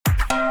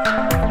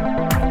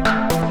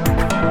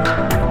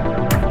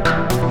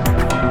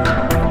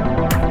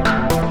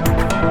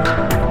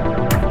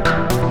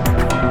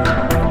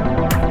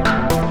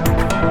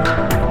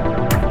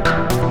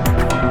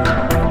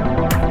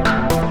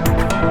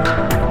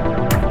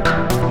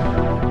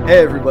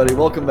Hey everybody,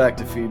 welcome back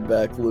to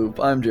Feedback Loop.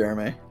 I'm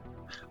Jeremy.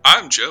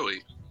 I'm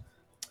Joey.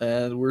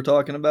 And we're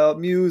talking about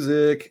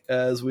music,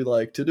 as we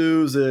like to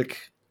do,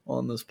 Zik,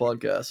 on this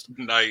podcast.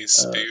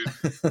 Nice,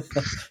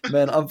 dude.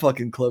 Man, I'm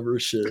fucking clever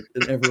as shit,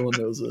 and everyone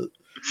knows it.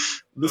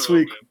 This Oh,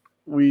 week, man.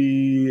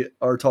 we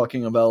are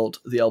talking about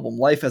the album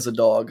Life as a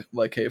Dog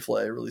by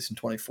K-Flay, released in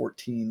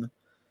 2014.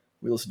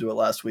 We listened to it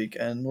last week,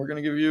 and we're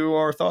going to give you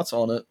our thoughts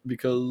on it,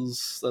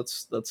 because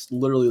that's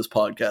literally this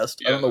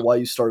podcast. Yeah. I don't know why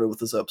you started with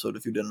this episode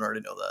if you didn't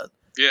already know that.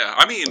 Yeah,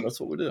 I mean, But that's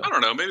what we do. I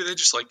don't know. Maybe they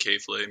just like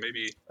K-Flay.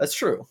 Maybe That's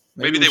true.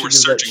 Maybe we they were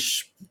should give that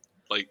searching-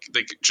 like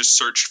they just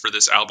searched for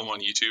this album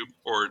on YouTube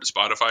or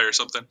Spotify or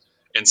something,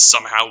 and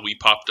somehow we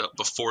popped up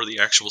before the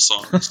actual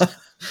songs.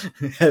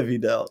 heavy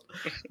doubt.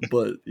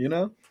 But, you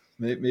know,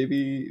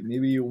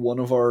 maybe one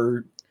of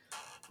our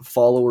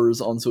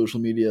followers on social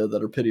media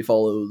that are pity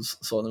follows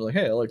saw and they're like,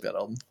 hey, I like that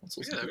album. Let's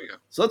listen Yeah, to there it. we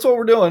go. So that's what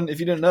we're doing. If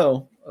you didn't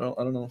know, I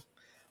don't know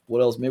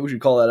what else. Maybe we should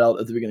call that out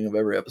at the beginning of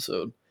every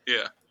episode.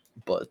 Yeah,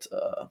 But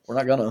we're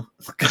not gonna.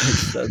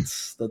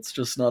 'Cause that's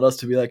just not us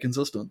to be that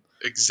consistent.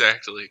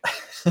 exactly.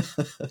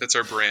 That's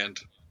our brand.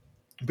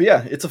 But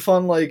yeah, it's a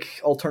fun, like,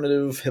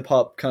 alternative hip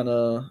hop kind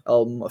of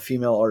album, a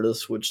female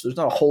artist, which there's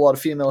not a whole lot of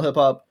female hip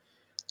hop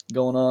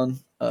going on,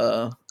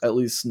 at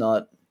least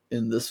not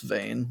in this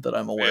vein that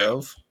I'm aware Yeah.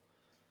 of.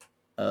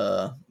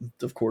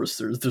 Of course,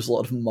 there's a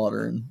lot of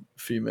modern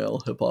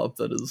female hip hop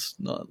that is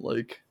not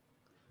like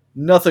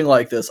nothing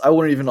like this. I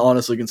wouldn't even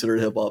honestly consider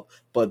it hip hop,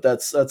 but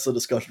that's a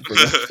discussion for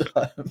next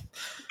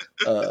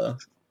time.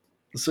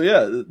 So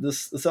yeah,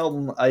 this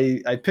album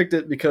I picked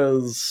it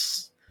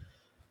because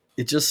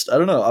it just, I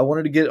don't know, I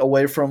wanted to get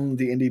away from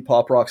the indie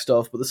pop rock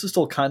stuff, but this is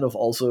still kind of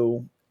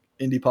also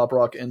indie pop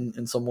rock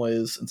in some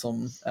ways, in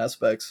some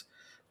aspects.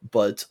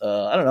 But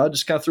I don't know, I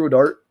just kind of threw a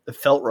dart. It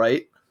felt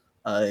right.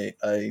 I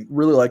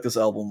really like this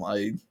album.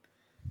 I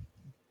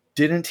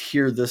didn't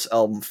hear this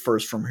album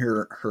first from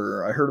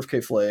her. I heard of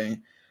K-Flay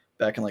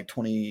back in like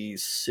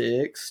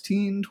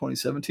 2016,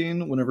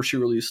 2017, whenever she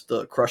released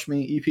the Crush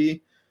Me EP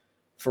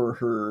for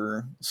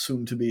her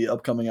soon-to-be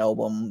upcoming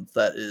album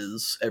that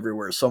is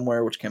Everywhere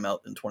Somewhere, which came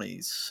out in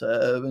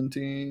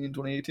 2017,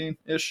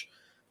 2018-ish,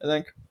 I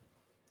think.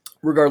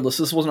 Regardless,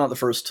 this was not the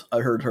first I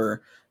heard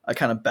her. I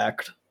kind of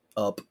backed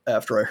up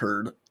after I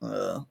heard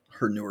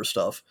her newer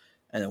stuff,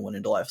 and then went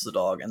into Life as a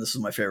Dog, and this is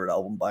my favorite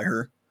album by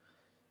her.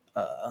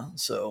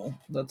 So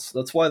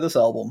that's why this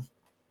album.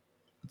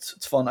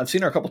 It's fun. I've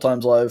seen her a couple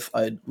times live.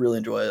 I really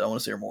enjoy it. I want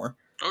to see her more.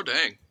 Oh,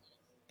 dang.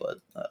 But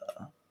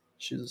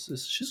she's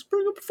a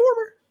pretty good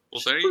performer. Well,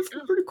 She's there you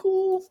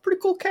go. Pretty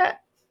cool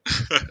cat.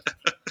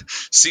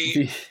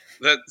 See,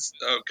 that's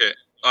okay.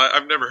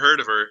 I've never heard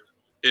of her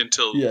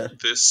until Yeah.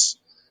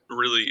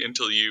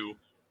 until you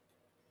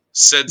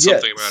said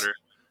something about her.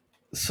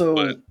 So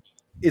But-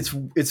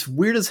 it's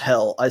weird as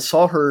hell. I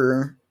saw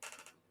her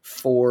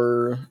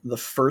for the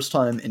first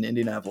time in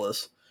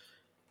Indianapolis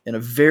in a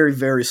very,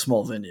 very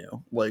small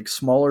venue, like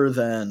smaller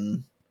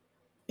than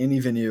any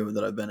venue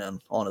that I've been in,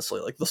 honestly.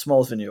 Like the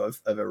smallest venue I've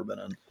ever been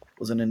in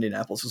was in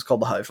Indianapolis. It's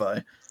called the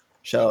Hi-Fi.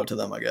 Shout out to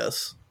them, I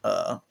guess.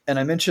 And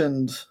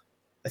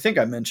I think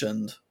I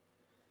mentioned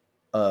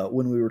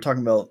when we were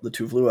talking about the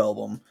Tuvlu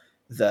album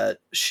that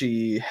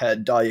she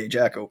had Dye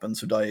Jack open,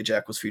 so Dye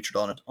Jack was featured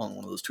on it on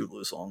one of those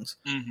Tuvlu songs.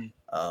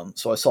 Mm-hmm.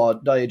 So I saw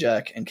Dye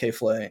Jack and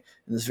K-Flay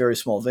in this very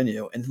small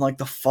venue, and like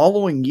the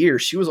following year,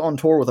 she was on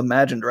tour with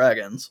Imagine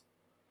Dragons,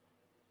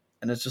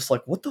 and it's just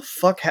like, what the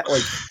fuck?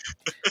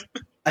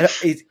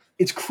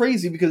 It's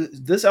crazy because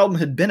this album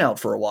had been out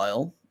for a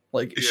while.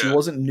 Like she Yeah.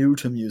 wasn't new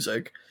to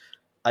music.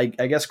 I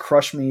guess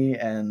Crush Me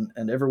and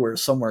Everywhere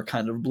Somewhere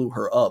kind of blew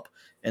her up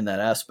in that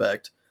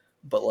aspect.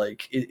 But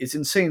like it's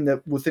insane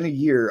that within a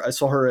year I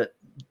saw her at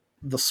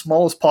the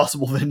smallest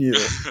possible venue,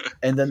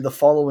 and then the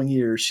following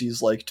year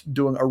she's like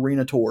doing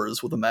arena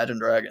tours with Imagine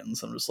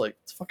Dragons. I'm just like,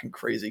 it's fucking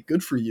crazy.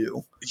 Good for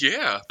you.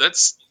 Yeah,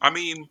 that's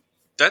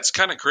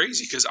kind of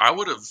crazy because I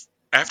would have,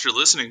 after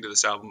listening to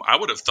this album, I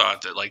would have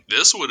thought that like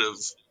this would have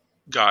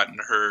gotten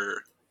her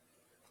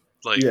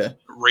like Yeah.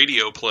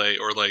 radio play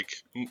or like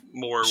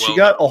more. She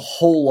got a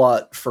whole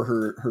lot for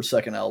her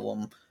second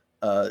album.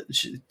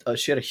 She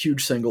had a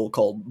huge single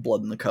called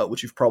Blood in the Cut,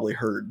 which you've probably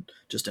heard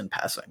just in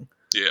passing.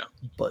 Yeah.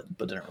 But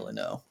didn't really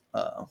know.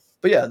 But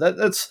yeah,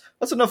 that's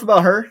enough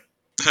about her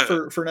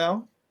for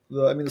now.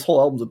 I mean, this whole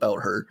album's about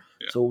her,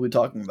 Yeah. so we'll be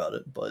talking about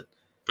it. But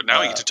now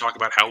we get to talk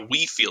about how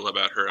we feel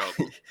about her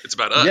album. It's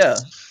about us.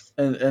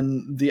 Yeah,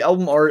 and the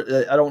album art,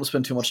 I don't want to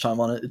spend too much time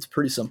on it. It's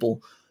pretty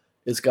simple.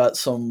 It's got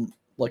some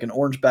like an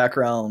orange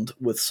background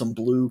with some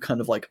blue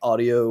kind of like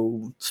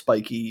audio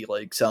spiky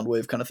like sound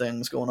wave kind of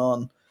things going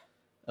on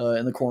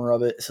in the corner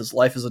of it. It says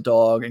Life as a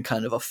Dog in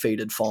kind of a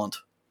faded font.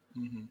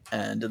 Mm-hmm.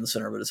 And in the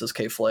center of it says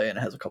K-Flay, and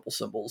it has a couple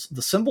symbols.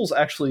 The symbols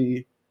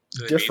actually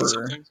Do they mean differ.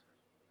 something?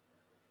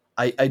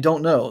 I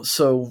don't know.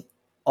 So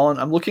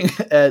I'm looking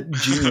at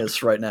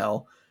Genius right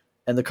now,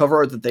 and the cover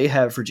art that they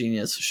have for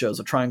Genius shows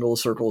a triangle, a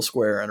circle, a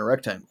square, and a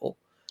rectangle.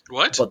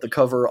 What? But the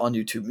cover on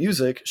YouTube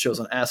Music shows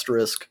an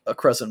asterisk, a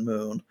crescent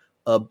moon,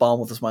 a bomb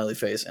with a smiley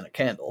face, and a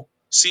candle.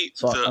 See,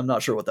 So I'm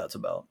not sure what that's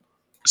about.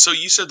 So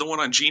you said the one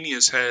on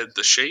Genius had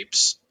the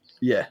shapes?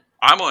 Yeah.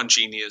 I'm on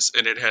Genius,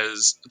 and it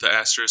has the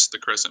asterisk, the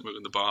crescent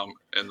moon, the bomb,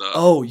 and the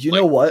Oh, you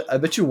know like. what? I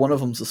bet you one of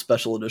them's a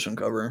special edition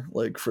cover,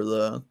 like for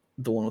the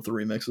one with the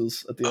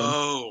remixes at the end.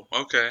 Oh,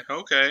 okay,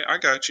 I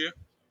got you.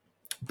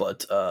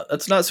 But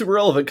that's not super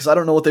relevant because I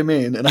don't know what they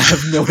mean, and I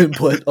have no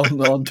input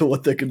onto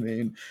what they could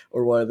mean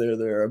or why they're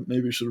there. I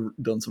maybe should have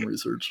done some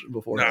research Nah,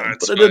 beforehand,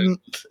 it's but I fine.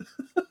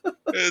 didn't.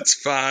 It's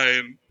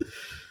fine.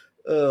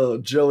 Oh,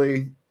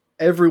 Joey,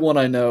 everyone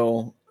I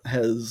know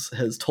has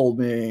told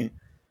me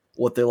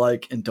what they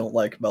like and don't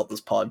like about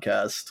this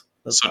podcast.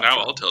 That's So not now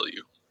true. I'll tell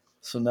you.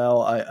 So now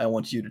I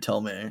want you to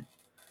tell me how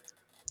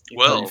you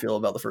Well, feel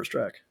about the first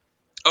track.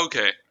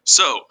 okay.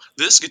 So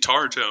this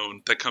guitar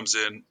tone that comes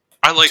in,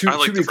 I like. I To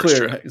like the be first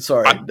track. clear,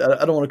 sorry, I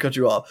don't want to cut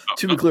you off.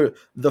 To be clear,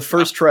 the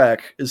first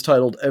track is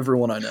titled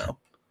 "Everyone I Know."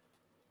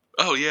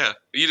 Oh yeah,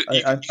 you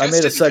I guys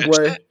made a didn't catch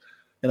segue, that?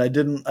 and I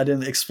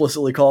didn't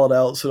explicitly call it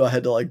out, so I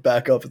had to like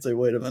back up and say,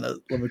 "Wait a minute,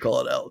 let me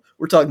call it out."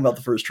 We're talking about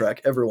the first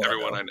track, "Everyone I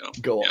Everyone Know." I know.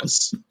 Go on.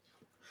 Yes.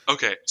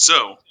 Okay,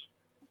 so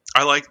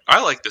I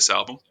like this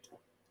album.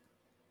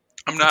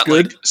 I'm It's not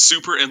like good.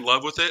 super in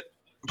love with it,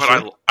 but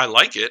Sure. I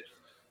like it.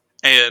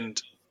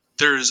 And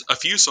there's a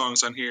few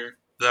songs on here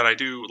that I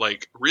do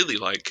like really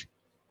like.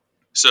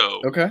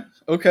 So Okay.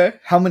 Okay.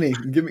 How many?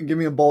 Give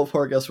me a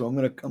ballpark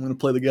estimate. I'm gonna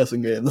play the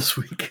guessing game this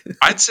week.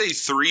 I'd say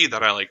three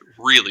that I like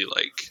really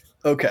like.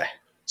 Okay.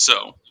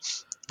 So,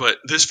 but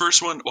this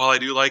first one, while I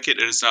do like it,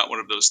 it is not one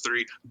of those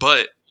three.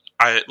 But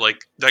I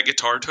like that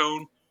guitar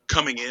tone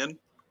coming in.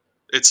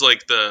 It's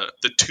like the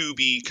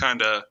tubey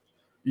kind of.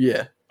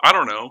 Yeah. I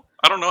don't know.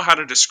 I don't know how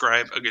to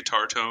describe a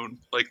guitar tone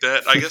like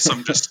that. I guess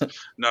I'm just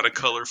not a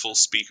colorful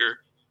speaker,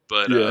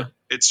 but Yeah.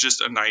 it's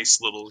just a nice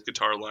little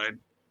guitar line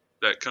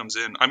that comes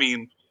in. I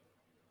mean,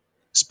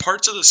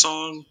 parts of the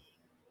song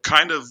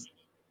kind of,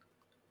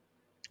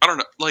 I don't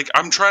know, like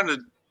I'm trying to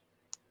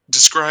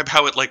describe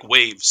how it like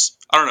waves.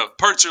 I don't know.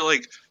 Parts are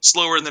like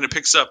slower and then it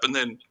picks up and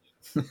then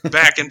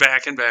back and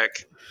back and back.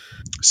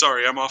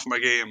 Sorry, I'm off my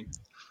game.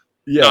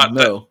 Yeah.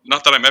 No.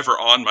 Not that I'm ever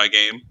on my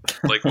game.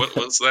 Like what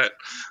was that?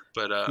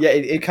 But Yeah.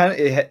 It kind of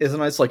is a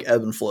nice like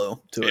ebb and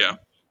flow to it. yeah.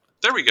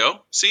 There we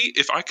go. See,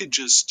 if I could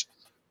just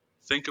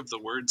think of the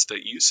words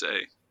that you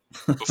say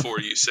before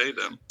you say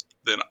them,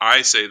 then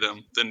I say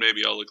them, then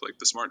maybe I'll look like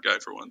the smart guy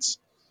for once.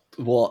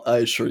 Well, I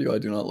assure you, I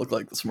do not look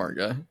like the smart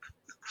guy.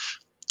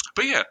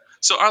 But yeah,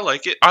 so I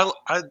like it.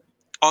 I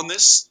on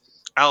this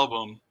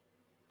album,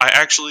 I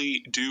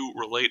actually do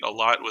relate a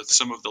lot with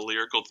some of the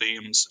lyrical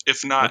themes.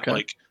 If not Okay.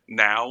 like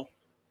now,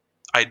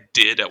 I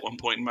did at one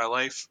point in my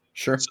life.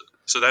 Sure.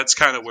 So that's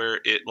kind of where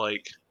it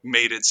like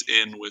made its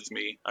in with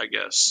me, I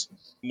guess,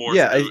 more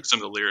Yeah. through some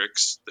of the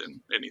lyrics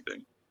than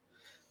anything.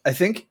 I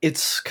think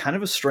it's kind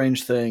of a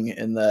strange thing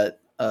in that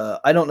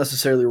I don't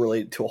necessarily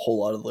relate to a whole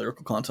lot of the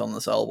lyrical content on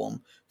this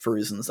album for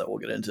reasons that we'll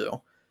get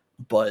into,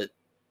 but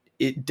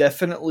it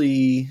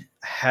definitely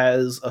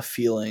has a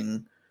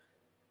feeling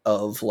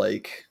of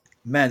like,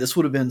 man, this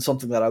would have been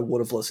something that I would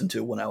have listened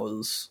to when I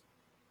was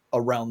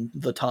around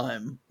the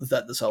time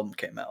that this album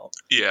came out.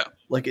 Yeah.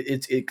 Like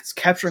it's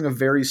capturing a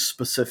very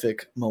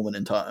specific moment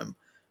in time,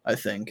 I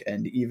think,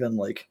 and even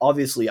like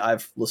obviously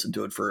I've listened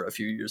to it for a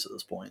few years at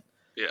this point,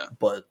 Yeah.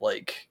 but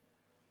like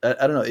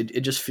I don't know,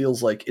 it just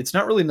feels like it's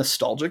not really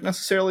nostalgic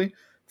necessarily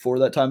for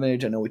that time and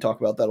age. I know we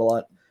talk about that a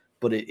lot,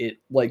 but it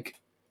like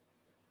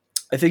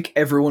I think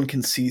everyone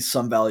can see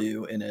some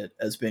value in it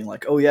as being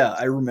like, oh yeah,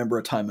 I remember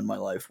a time in my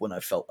life when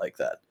I felt like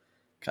that,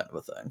 kind of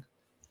a thing.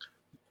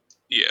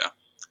 Yeah.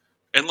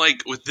 And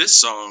like with this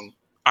song,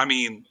 I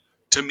mean,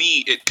 to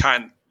me,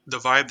 the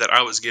vibe that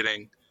I was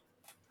getting,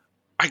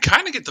 I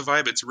kind of get the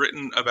vibe it's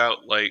written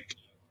about like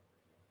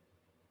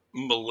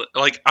I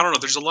don't know.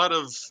 There's a lot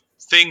of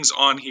things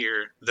on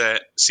here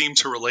that seem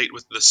to relate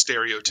with the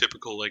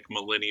stereotypical like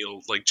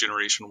millennial, like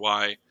Generation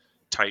Y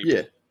type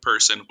Yeah,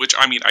 person. Which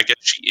I mean, I guess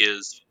she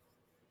is.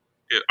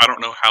 I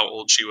don't know how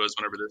old she was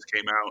whenever this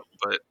came out,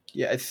 but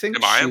yeah, I think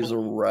am I she's able? Is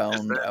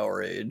around that?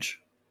 our age,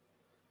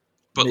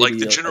 But like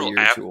maybe the a general year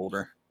or two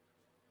older.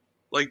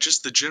 like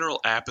just the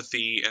general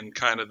apathy and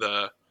kind of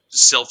the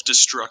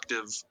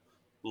self-destructive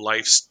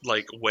life's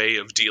like way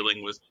of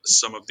dealing with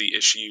some of the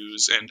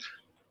issues and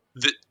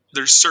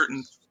there's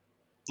certain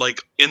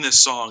like in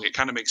this song it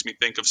kind of makes me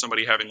think of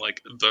somebody having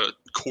like the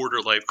quarter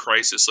life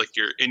crisis, like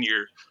you're in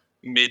your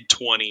mid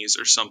 20s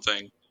or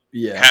something,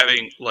 Yeah,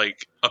 having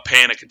like a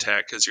panic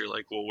attack because you're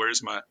like, well,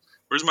 where's my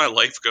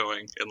life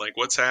going and like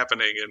what's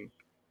happening, and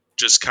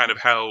just kind of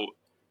how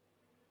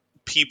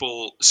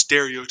people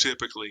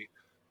stereotypically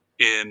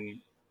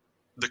in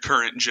the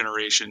current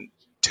generation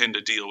tend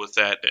to deal with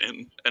that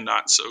in a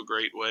not so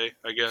great way,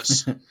 I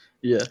guess.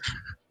 yeah.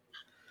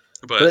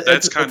 But But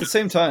that's at kind the of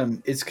same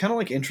time, it's kind of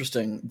like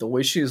interesting the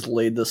way she's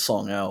laid this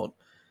song out.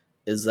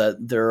 Is that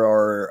there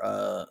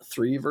are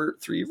three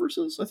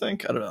verses? I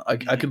think I don't know.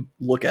 I could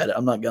look at it.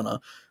 I'm not gonna.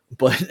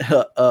 But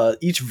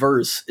each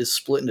verse is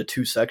split into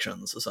two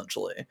sections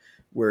essentially,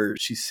 where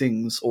she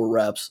sings or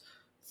raps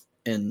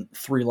in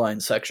 3-line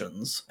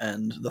sections,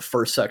 and the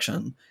first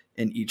section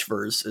in each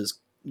verse is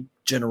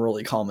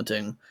generally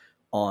commenting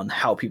on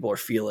how people are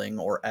feeling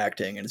or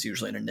acting, and it's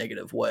usually in a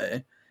negative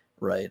way,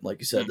 right? Like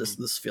you said,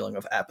 this feeling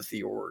of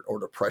apathy or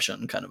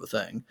depression kind of a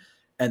thing.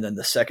 And then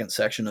the second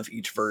section of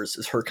each verse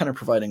is her kind of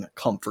providing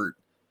comfort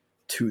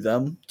to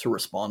them to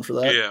respond for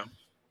that. Yeah.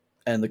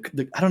 And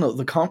the I don't know,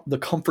 the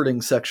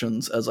comforting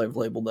sections, as I've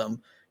labeled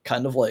them,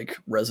 kind of like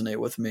resonate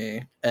with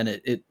me, and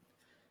it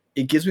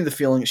gives me the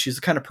feeling she's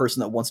the kind of person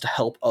that wants to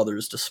help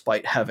others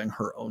despite having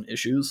her own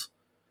issues.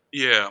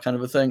 Yeah. Kind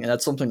of a thing. And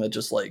that's something that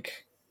just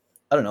like,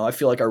 I don't know, I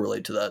feel like I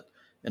relate to that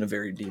in a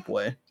very deep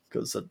way,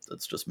 because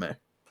that's just me.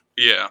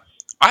 Yeah.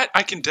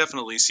 I can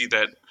definitely see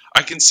that.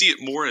 I can see it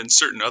more in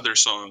certain other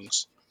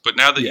songs, but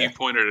now that Yeah. you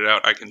pointed it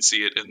out, I can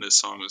see it in this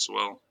song as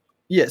well.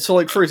 Yeah, so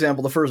like for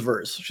example, the first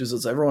verse, she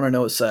says, "Everyone I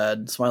know is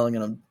sad, smiling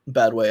in a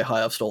bad way,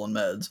 high off stolen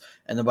meds."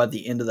 And then by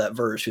the end of that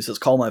verse, she says,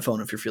 "Call my phone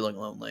if you're feeling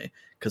lonely,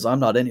 because I'm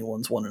not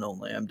anyone's one and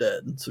only. I'm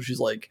dead." So she's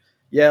like,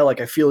 "Yeah,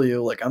 like I feel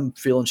you, like I'm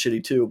feeling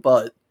shitty too,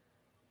 but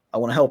I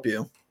want to help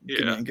you.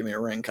 Yeah. Give me a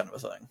ring," kind of a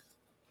thing.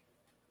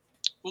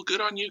 Well, good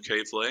on you,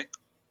 K-Flay.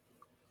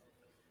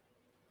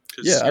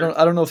 Yeah, I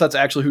don't know if that's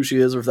actually who she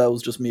is or if that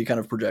was just me kind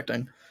of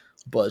projecting,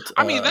 but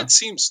I mean that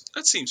seems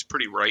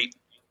pretty right.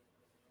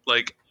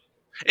 Like,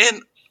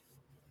 and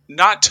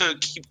not to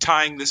keep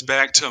tying this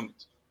back to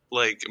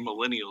like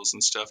millennials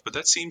and stuff, but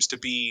that seems to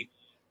be,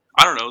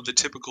 I don't know, the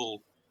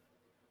typical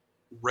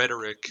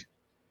rhetoric.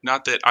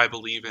 Not that I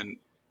believe in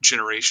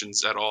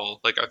generations at all.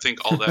 Like, I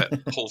think all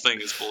that whole thing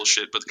is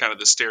bullshit, but kind of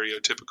the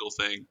stereotypical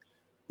thing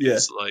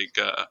is like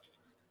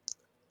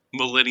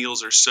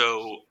millennials are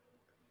so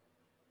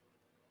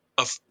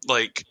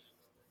like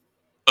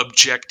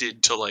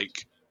objected to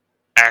like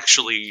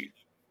actually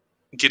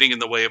getting in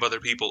the way of other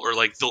people, or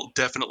like they'll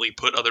definitely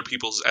put other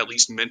people's at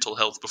least mental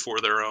health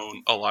before their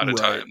own a lot of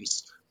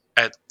times,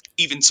 at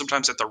even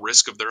sometimes at the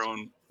risk of their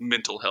own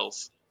mental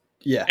health.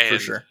 Yeah, and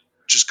for sure.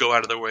 Just go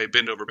out of their way,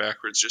 bend over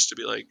backwards just to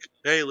be like,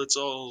 hey, let's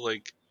all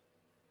like,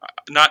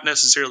 not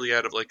necessarily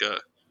out of like a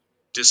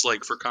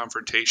dislike for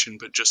confrontation,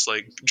 but just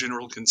like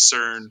general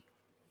concern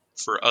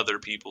for other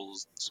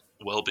people's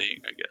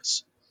well-being, I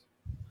guess.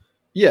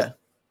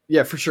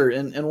 Yeah, for sure.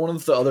 And one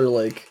of the other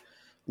like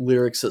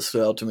lyrics that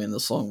stood out to me in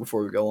this song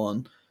before we go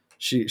on,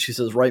 she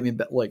says, "Write me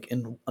back," like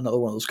in another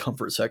one of those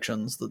comfort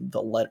sections,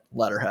 the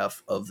latter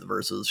half of the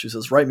verses. She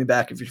says, "Write me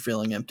back if you're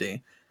feeling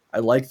empty. I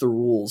like the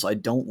rules. I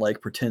don't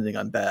like pretending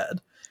I'm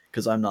bad,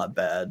 because I'm not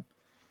bad,"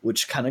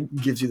 which kind of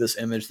gives you this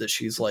image that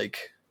she's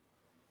like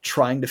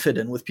trying to fit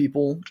in with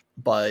people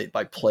by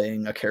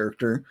playing a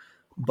character,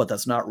 but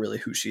that's not really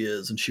who she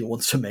is, and she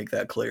wants to make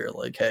that clear.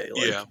 Like, hey,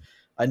 like, Yeah.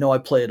 I know I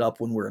play it up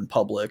when we're in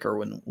public or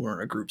when we're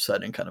in a group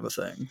setting, kind of a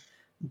thing,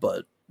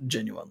 but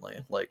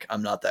genuinely, like,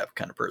 I'm not that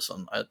kind of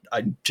person.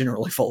 I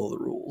generally follow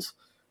the rules,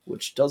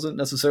 which doesn't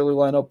necessarily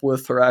line up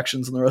with her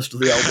actions in the rest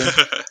of the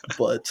album,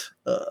 but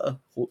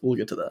we'll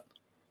get to that.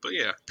 But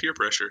yeah, peer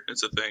pressure,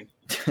 it's a thing.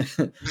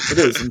 It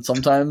is, and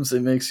sometimes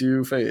it makes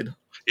you fade.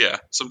 Yeah,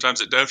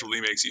 sometimes it definitely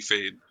makes you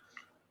fade.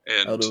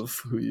 And out of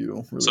who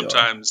you really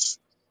sometimes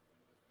are.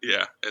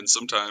 Yeah, and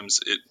sometimes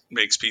it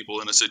makes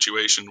people in a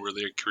situation where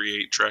they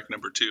create track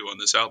number 2 on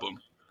this album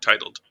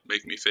titled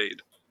Make Me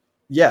Fade.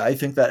 Yeah, I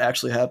think that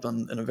actually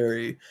happened in a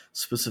very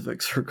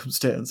specific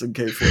circumstance in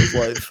K-Flay's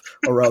life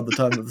around the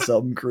time that this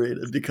album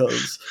created,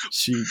 because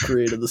she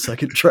created the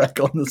second track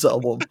on this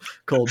album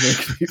called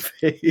Make Me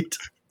Fade.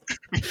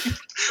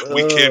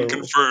 We can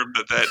confirm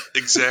that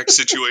exact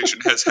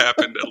situation has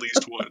happened at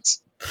least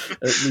once.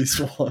 At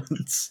least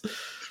once.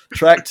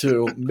 Track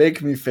 2,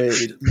 Make Me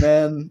Fade.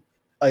 Man,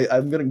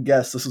 I'm going to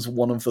guess this is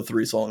one of the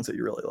 3 songs that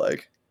you really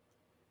like.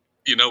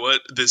 You know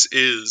what? This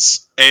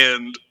is.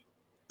 And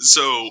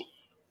so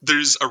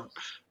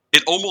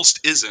it almost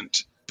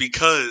isn't,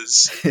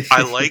 because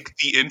I like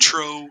the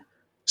intro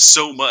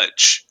so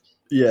much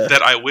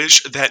that I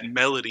wish that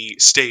melody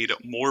stayed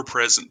more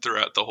present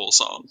throughout the whole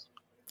song.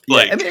 Yeah,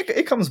 like, I mean,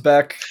 it comes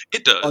back.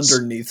 It does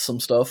underneath some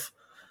stuff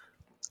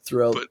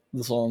throughout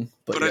the song,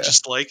 but yeah. I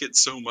just like it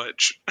so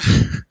much.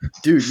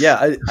 Dude,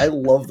 yeah, I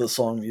love the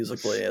song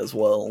musically as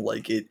well.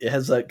 Like it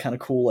has that kind of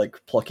cool, like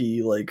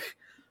plucky, like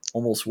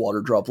almost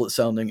water droplet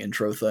sounding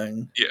intro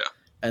thing. Yeah.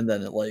 And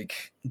then it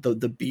like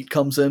the beat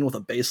comes in with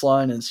a bass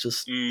line, and it's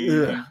just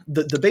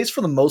the bass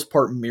for the most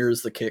part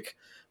mirrors the kick,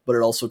 but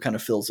it also kind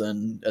of fills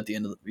in at the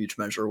end of each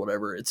measure or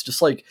whatever. It's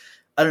just like,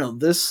 I don't know,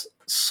 this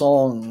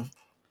song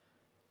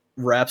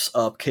wraps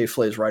up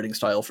K-Flay's writing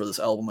style for this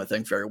album, I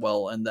think, very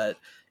well, and that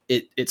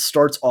it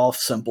starts off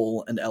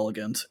simple and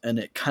elegant, and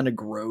it kind of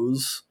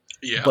grows,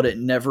 but it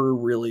never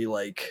really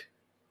like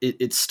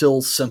it's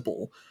still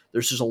simple.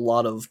 There's just a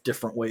lot of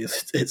different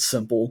ways it's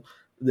simple,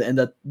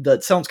 and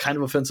that sounds kind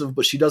of offensive,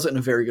 but she does it in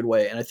a very good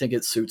way, and I think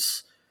it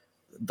suits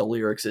the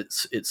lyrics.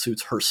 It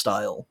suits her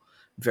style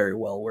very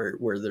well,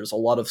 where there's a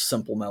lot of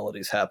simple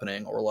melodies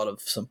happening, or a lot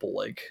of simple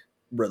like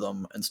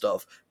rhythm and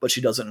stuff, but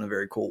she does it in a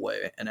very cool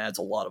way and adds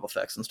a lot of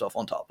effects and stuff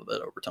on top of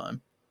it over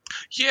time.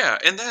 Yeah,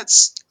 and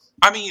that's,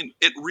 I mean,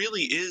 it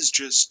really is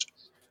just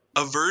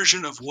a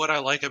version of what I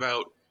like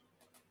about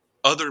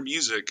other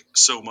music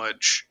so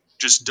much,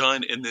 just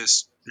done in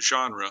this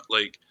genre.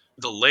 Like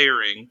the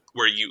layering,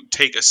 where you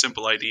take a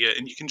simple idea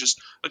and you can just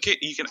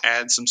you can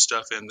add some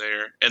stuff in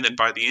there, and then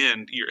by the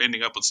end you're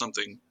ending up with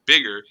something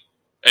bigger,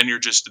 and you're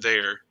just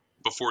there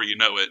before you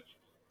know it.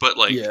 But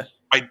like Yeah,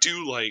 I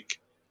do like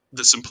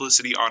the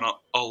simplicity on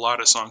a lot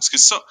of songs,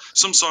 because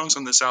some songs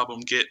on this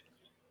album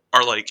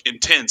are like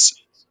intense,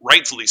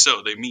 rightfully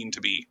so. They mean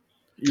to be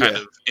kind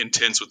yeah, of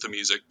intense with the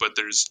music, but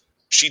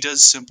she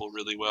does simple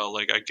really well.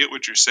 Like I get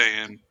what you're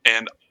saying,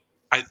 and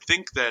I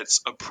think that's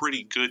a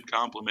pretty good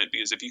compliment,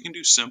 because if you can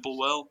do simple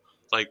well,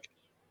 like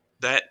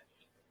that,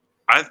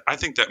 I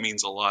think that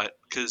means a lot,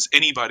 because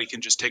anybody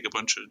can just take a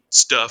bunch of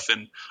stuff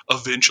and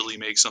eventually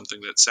make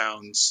something that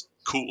sounds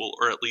cool,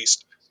 or at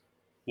least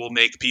will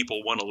make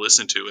people want to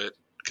listen to it,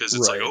 because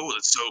it's like, right. oh,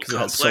 it's so Because it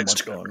has so complex or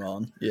much going whatever.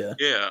 on. Yeah,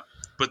 Yeah,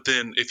 but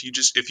then if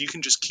you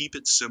can just keep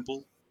it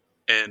simple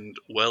and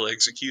well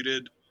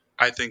executed,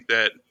 I think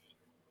that,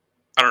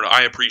 I don't know,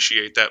 I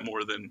appreciate that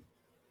more than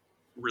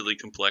really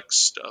complex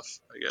stuff,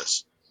 I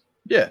guess.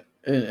 yeah.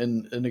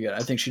 And again,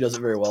 I think she does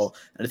it very well,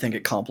 and I think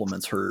it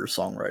complements her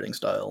songwriting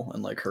style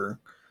and like her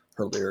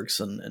lyrics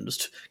and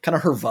just kind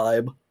of her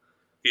vibe.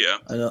 Yeah.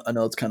 I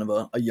know it's kind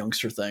of a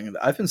youngster thing.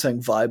 I've been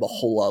saying vibe a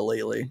whole lot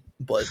lately,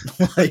 but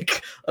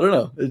like I don't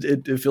know,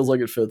 it feels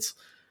like it fits.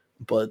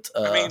 But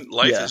I mean,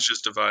 life yeah, is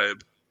just a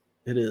vibe.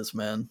 it is,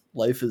 man.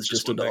 Life is It's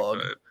just just a one big dog,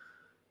 vibe.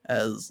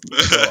 as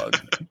a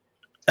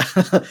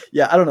dog.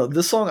 Yeah, I don't know.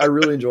 This song I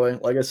really enjoy.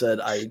 Like I said,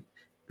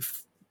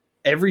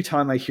 every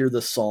time I hear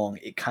this song,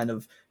 it kind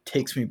of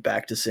takes me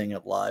back to seeing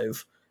it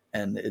live,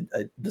 and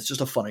it's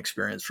just a fun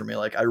experience for me.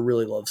 Like I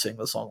really love seeing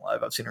the song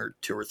live. I've seen her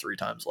 2 or 3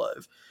 times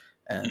live,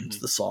 and Hmm.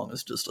 the song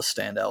is just a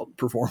standout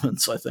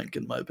performance. I think,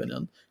 in my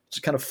opinion, it's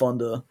kind of fun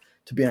to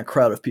be in a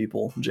crowd of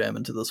people jam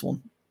into this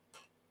one.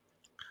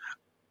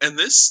 And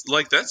this,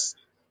 like, that's,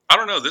 I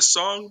don't know, this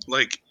song,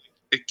 like,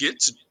 it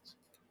gets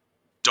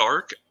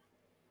dark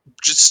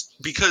just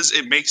because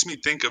it makes me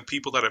think of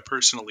people that I've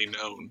personally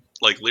known,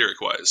 like, lyric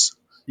wise.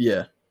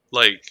 Yeah,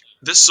 Like,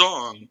 this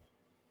song,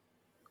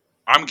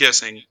 I'm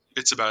guessing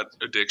it's about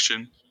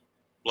addiction.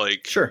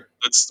 Like, sure.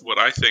 that's what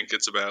I think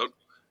it's about.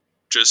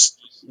 Just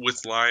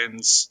with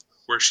lines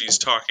where she's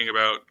talking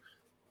about,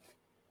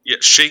 yeah,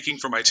 shaking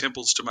from my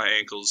temples to my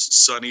ankles,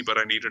 sunny, but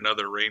I need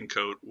another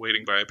raincoat,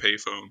 waiting by a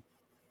payphone.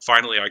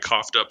 Finally, I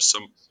coughed up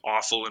some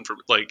awful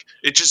information. Like,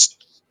 it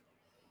just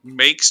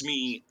makes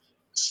me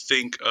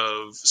think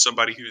of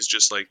somebody who's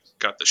just like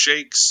got the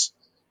shakes.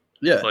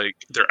 Yeah, Like,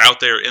 they're out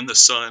there in the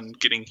sun,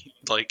 getting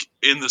like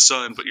in the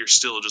sun, but you're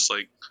still just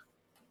like,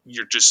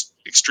 you're just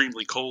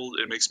extremely cold.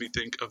 It makes me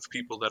think of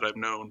people that I've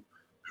known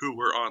who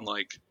were on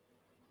like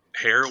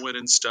heroin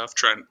and stuff,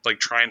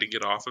 trying to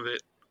get off of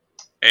it.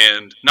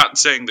 And not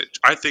saying that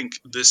I think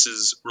this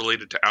is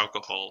related to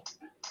alcohol.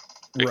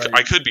 right.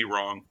 I could be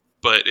wrong,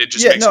 but it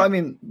just Yeah, makes no, me. I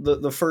mean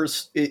the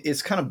first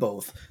it's kind of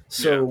both. Yeah.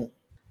 So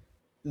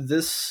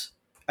this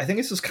I think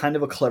this is kind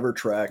of a clever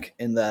track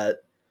in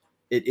that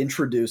it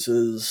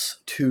introduces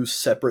 2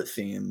 separate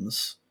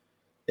themes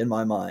in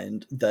my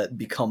mind that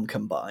become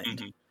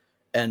combined. Hmm.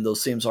 And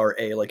those themes are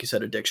A, like you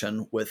said,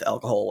 addiction with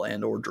alcohol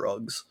and or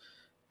drugs.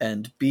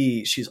 And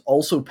B, she's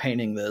also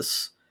painting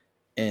this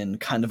in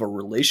kind of a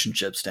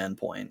relationship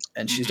standpoint.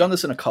 And she's Hmm. done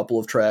this in a couple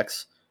of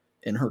tracks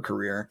in her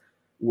career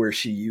where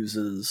she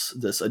uses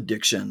this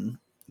addiction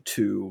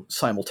to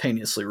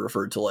simultaneously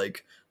refer to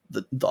like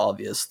the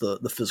obvious, the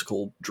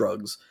physical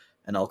drugs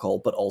and alcohol,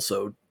 but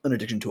also an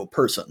addiction to a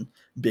person,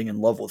 being in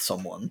love with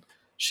someone.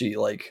 She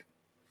like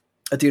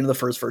at the end of the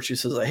first verse, she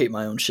says, "I hate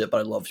my own shit, but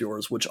I love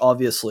yours," which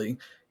obviously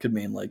could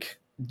mean like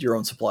your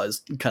own supply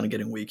is kind of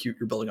getting weak. You're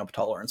building up a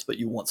tolerance, but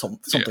you want Yeah.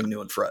 something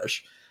new and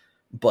fresh.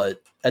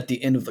 But at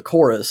the end of the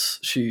chorus,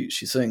 she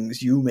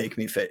sings, "You make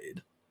me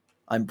fade.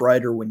 I'm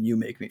brighter when you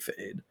make me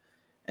fade,"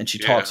 and she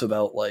Yeah. talks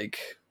about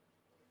like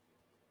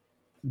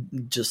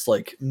just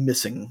like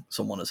missing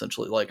someone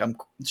essentially. Like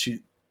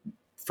she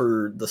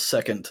for the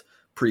second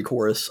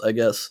pre-chorus, I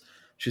guess.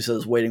 She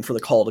says, "Waiting for the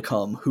call to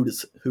come.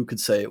 Who could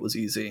say it was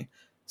easy?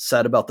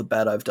 Sad about the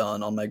bad I've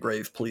done on my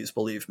grave. Please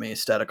believe me.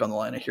 Static on the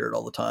line. I hear it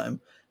all the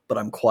time. But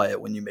I'm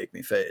quiet when you make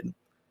me fade,"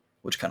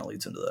 which kind of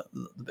leads into the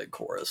big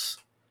chorus,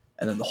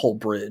 and then the whole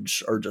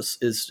bridge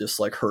is just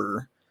like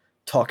her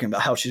talking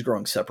about how she's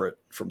growing separate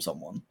from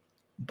someone,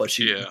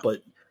 Yeah.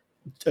 but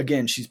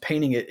again she's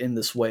painting it in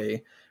this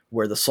way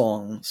where the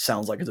song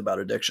sounds like it's about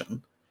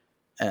addiction,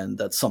 and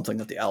that's something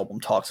that the album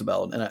talks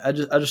about. And I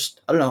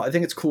don't know. I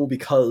think it's cool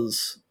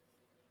because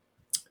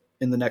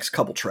in the next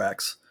couple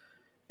tracks,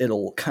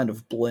 it'll kind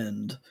of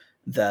blend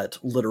that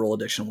literal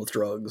addiction with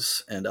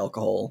drugs and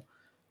alcohol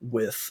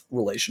with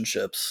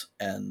relationships,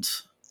 and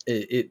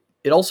it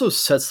also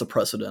sets the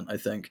precedent, I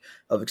think,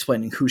 of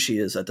explaining who she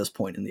is at this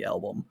point in the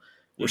album,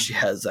 where she Hmm.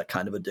 has that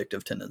kind of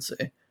addictive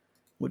tendency,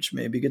 which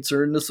maybe gets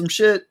her into some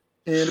shit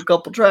in a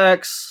couple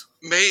tracks.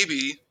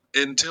 Maybe,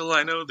 until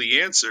I know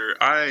the answer,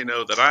 I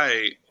know that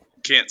I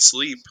can't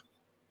sleep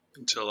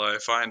until I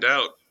find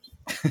out.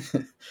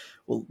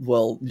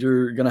 Well,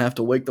 you're gonna have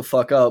to wake the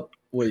fuck up.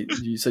 Wait,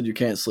 you said you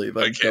can't sleep.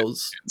 I That can't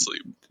was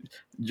sleep.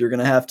 you're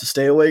gonna have to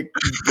stay awake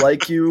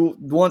like you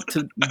want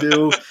to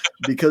do,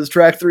 because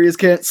track 3 is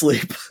Can't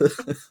Sleep.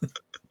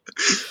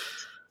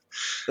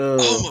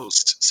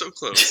 Almost so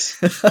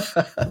close.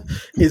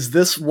 Is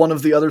this one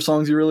of the other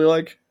songs you really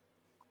like?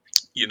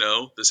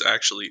 This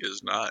actually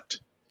is not.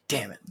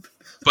 Damn it.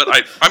 But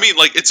I mean,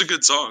 like, it's a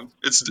good song.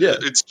 It's Yeah.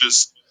 It's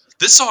just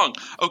this song.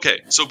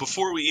 Okay, so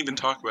before we even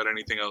talk about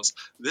anything else,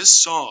 this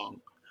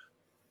song,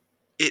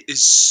 it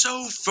is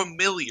so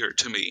familiar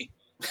to me,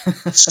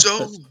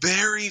 so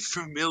very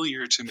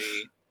familiar to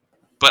me.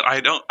 But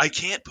I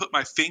can't put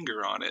my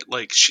finger on it.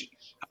 Like,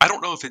 I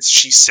don't know if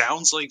she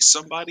sounds like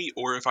somebody,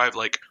 or if I've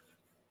like,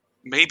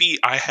 maybe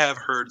I have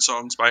heard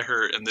songs by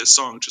her and this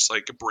song just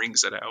like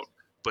brings it out.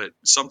 But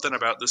something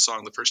about this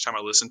song, the first time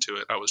I listened to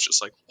it, I was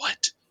just like,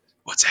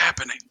 what's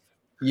happening?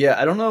 Yeah,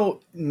 I don't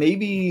know.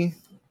 Maybe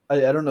I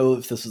don't know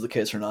if this is the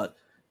case or not.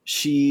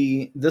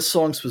 This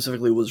song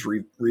specifically was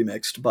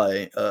remixed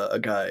by a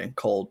guy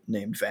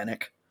named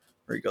Vanek,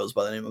 or he goes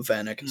by the name of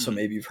Vanek. So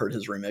maybe you've heard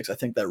his remix. I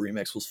think that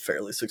remix was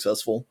fairly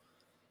successful.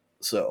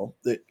 So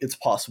it's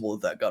possible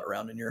that got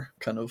around in your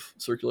kind of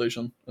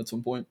circulation at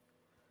some point.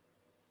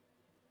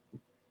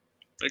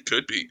 It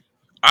could be.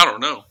 I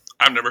don't know.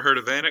 I've never heard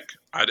of Vanek.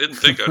 I didn't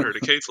think I'd heard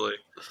of K-Flay.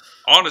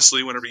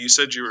 Honestly, whenever you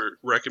said you were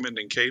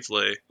recommending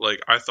K-Flay,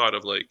 like, I thought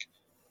of like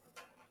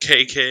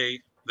KK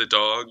the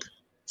dog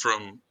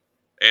from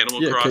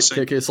Animal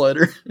Crossing. KK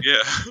Slider. Yeah,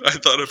 I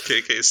thought of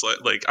KK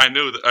Slider. Like, I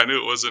knew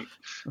it wasn't.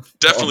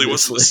 Definitely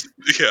wasn't.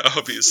 Yeah,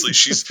 obviously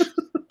she's.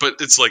 But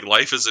it's like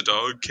Life as a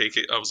Dog.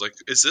 KK. I was like,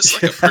 is this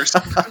like a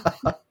person?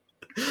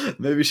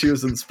 Maybe she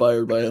was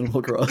inspired by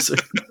Animal Crossing.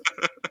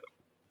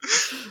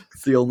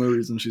 It's the only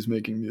reason she's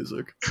making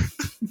music.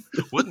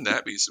 Wouldn't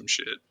that be some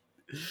shit?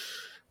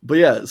 But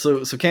yeah,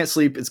 so Can't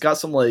Sleep, it's got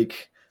some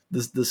like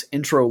this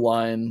intro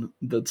line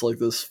that's like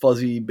this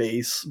fuzzy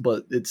bass,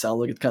 but it sounds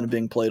like it's kind of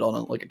being played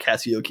on like a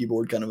Casio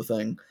keyboard kind of a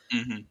thing.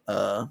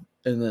 Mm-hmm.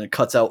 And then it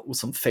cuts out with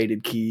some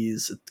faded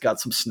keys. It's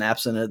got some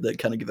snaps in it that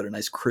kind of give it a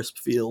nice crisp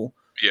feel.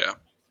 Yeah.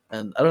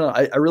 And I don't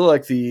know, I really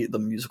like the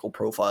musical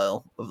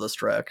profile of this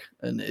track,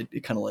 and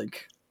it kind of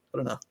like, I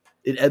don't know,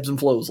 it ebbs and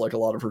flows like a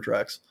lot of her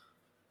tracks.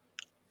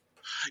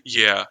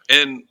 Yeah,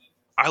 and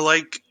I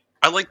like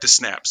the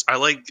snaps. I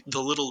like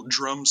the little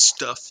drum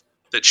stuff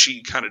that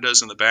she kind of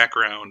does in the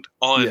background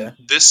on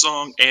this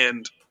song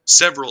and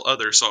several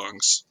other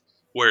songs,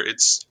 where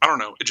it's, I don't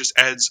know, it just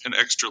adds an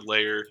extra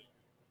layer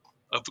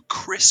of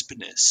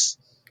crispness,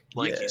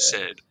 like you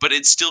said, but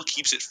it still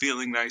keeps it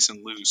feeling nice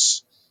and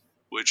loose,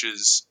 which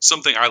is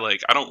something I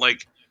like. I don't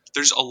like,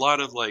 there's a lot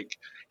of like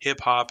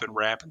hip hop and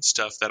rap and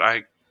stuff that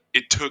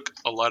it took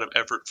a lot of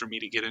effort for me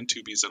to get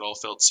into because it all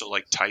felt so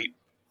like tight.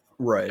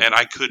 Right. And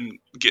I couldn't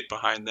get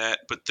behind that.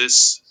 But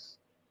this,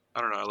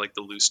 I don't know, I like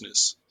the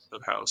looseness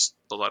of how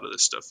a lot of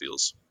this stuff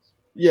feels.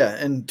 Yeah,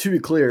 and to be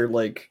clear,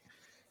 like,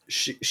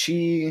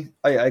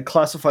 I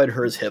classified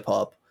her as hip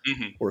hop,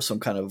 or some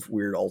kind of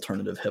weird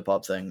alternative hip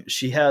hop thing.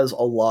 She has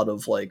a lot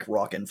of like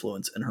rock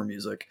influence in her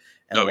music,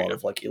 and a lot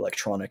of like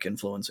electronic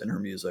influence in her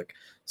music.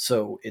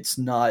 So it's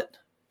not,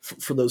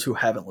 for those who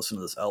haven't listened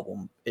to this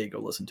album, go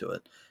listen to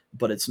it.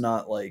 But it's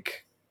not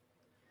like,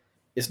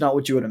 it's not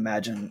what you would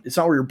imagine. It's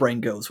not where your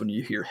brain goes when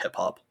you hear hip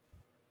hop.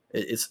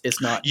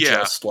 It's not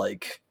just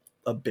like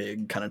a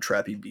big kind of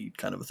trappy beat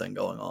kind of a thing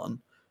going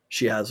on.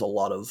 She has a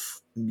lot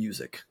of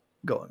music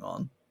going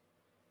on.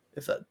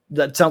 If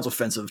that sounds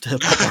offensive to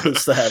hip hop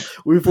artists to have.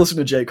 We've listened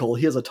to J. Cole.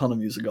 He has a ton of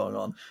music going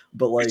on,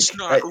 but like, it's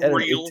not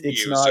real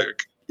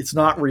music. It's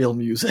not real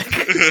music.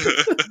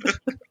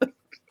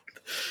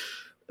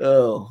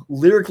 Oh,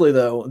 lyrically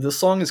though, this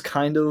song is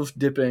kind of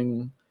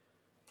dipping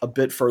a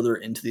bit further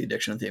into the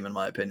addiction theme, in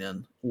my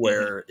opinion,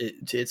 where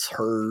it's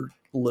her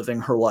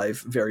living her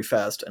life very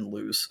fast and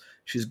loose.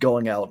 She's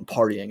going out and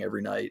partying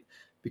every night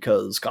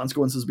because,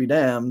 consequences be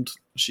damned,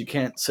 she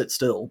can't sit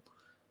still.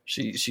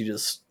 She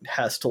just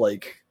has to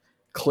like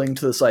cling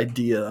to this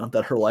idea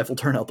that her life will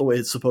turn out the way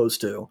it's supposed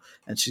to,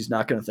 and she's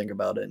not going to think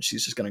about it, and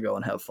she's just going to go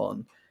and have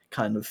fun,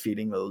 kind of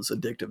feeding those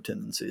addictive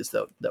tendencies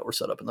that were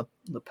set up in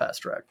the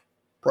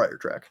prior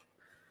track.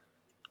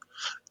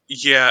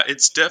 Yeah,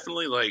 it's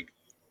definitely like,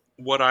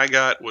 what I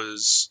got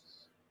was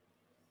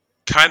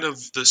kind of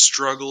the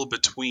struggle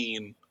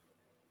between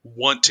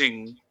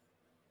wanting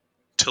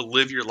to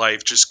live your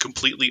life just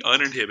completely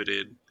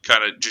uninhibited,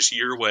 kind of just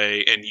your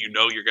way, and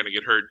you're going to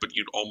get hurt, but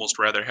you'd almost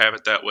rather have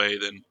it that way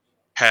than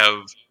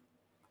have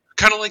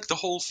kind of like the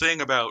whole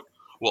thing about,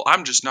 well,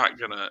 I'm just not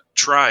going to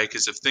try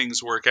because if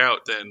things work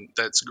out, then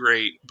that's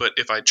great. But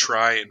if I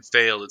try and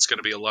fail, it's going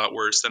to be a lot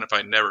worse than if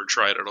I never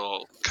tried at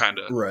all. Kind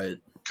of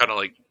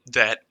like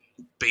that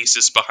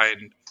basis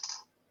behind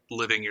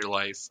living your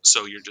life,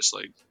 so you're just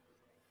like,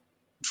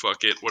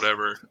 fuck it,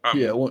 whatever.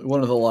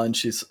 One of the lines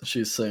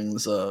she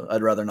sings,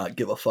 I'd rather not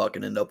give a fuck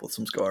and end up with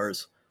some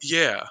scars.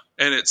 Yeah,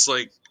 and it's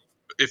like,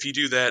 if you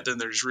do that, then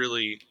there's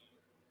really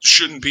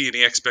shouldn't be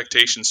any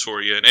expectations for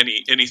you, and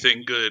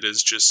anything good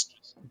is just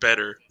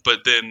better. But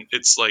then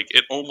it's like,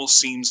 it almost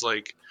seems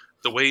like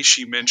the way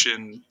she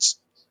mentions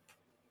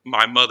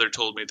my mother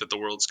told me that the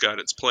world's got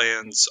its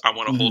plans. I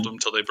want to hold them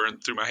till they burn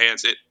through my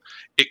hands.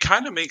 It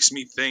kind of makes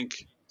me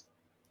think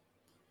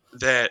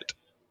that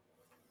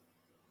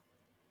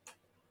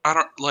I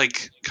don't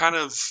like kind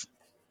of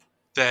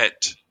that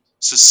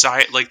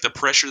society, like the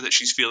pressure that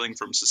she's feeling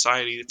from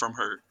society, from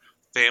her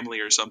family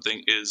or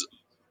something, is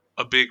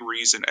a big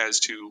reason as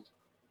to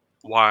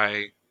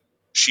why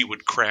she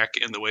would crack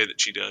in the way that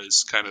she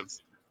does. Kind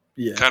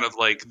of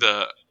like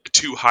the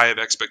too high of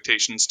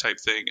expectations type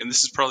thing. And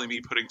this is probably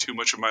me putting too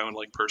much of my own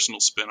like personal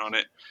spin on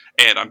it.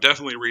 And I'm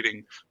definitely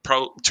reading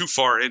too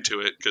far into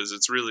it, because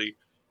it's really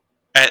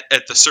at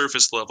the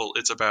surface level,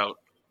 it's about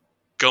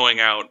going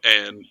out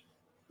and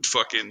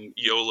fucking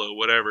YOLO,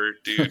 whatever,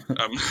 dude.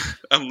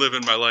 I'm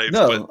living my life.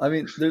 No, but I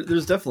mean,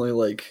 there's definitely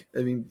like, I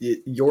mean,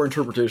 your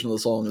interpretation of the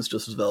song is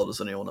just as valid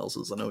as anyone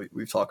else's. I know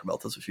we've talked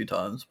about this a few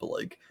times, but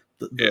like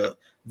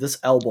this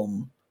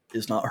album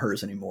is not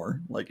hers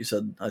anymore. Like you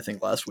said, I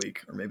think last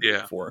week or maybe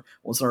before,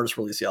 once an artist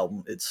releases the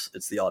album, it's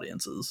the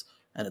audience's,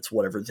 and it's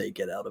whatever they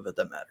get out of it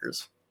that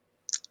matters.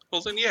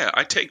 Well, then, yeah,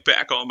 I take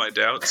back all my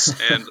doubts,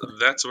 and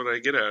that's what I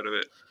get out of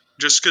it.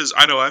 Just because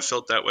I know I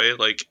felt that way.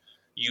 Like,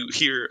 you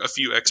hear a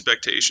few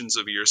expectations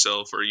of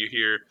yourself, or you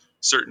hear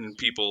certain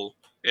people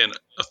in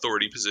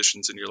authority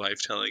positions in your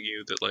life telling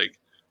you that, like,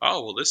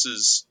 oh, well, this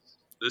is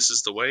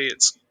the way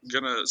it's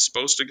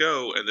supposed to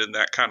go, and then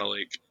that kind of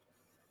like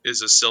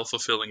is a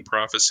self-fulfilling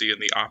prophecy in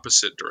the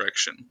opposite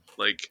direction.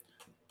 Like,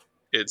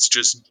 it's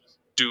just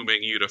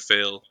dooming you to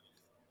fail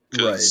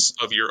because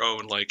of your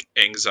own like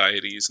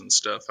anxieties and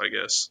stuff, I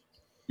guess.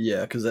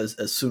 Yeah, because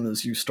as soon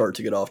as you start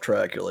to get off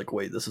track, you're like,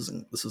 wait, this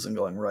isn't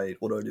going right.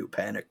 What do I do?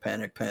 Panic,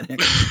 and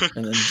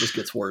then it just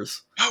gets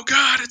worse. Oh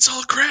God, it's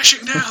all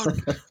crashing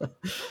down.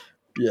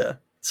 Yeah.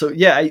 So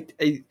yeah,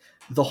 I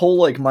the whole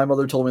like, my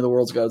mother told me the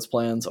world's got its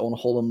plans, I want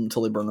to hold them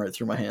until they burn right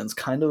through my hands,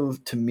 kind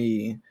of to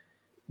me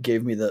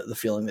gave me the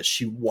feeling that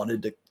she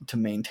wanted to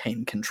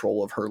maintain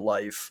control of her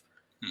life.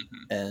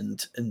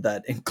 And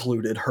that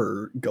included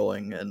her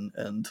going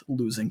and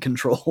losing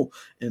control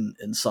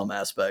in some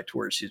aspect,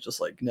 where she's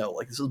just like, no,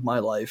 like, this is my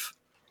life.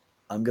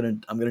 I'm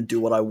gonna do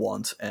what I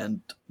want,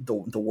 and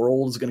the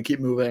world is gonna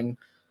keep moving.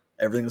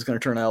 Everything is gonna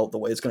turn out the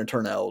way it's gonna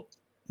turn out.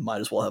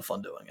 Might as well have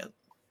fun doing it.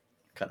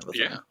 Kind of a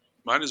thing. Yeah,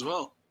 might as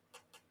well.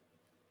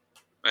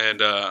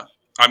 And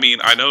I mean,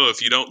 I know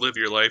if you don't live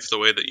your life the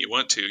way that you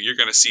want to, you're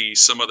gonna see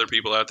some other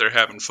people out there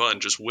having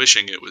fun, just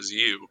wishing it was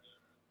you.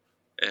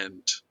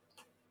 And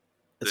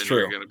then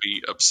you're going to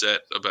be upset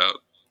about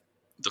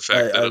the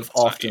fact that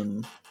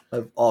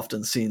I've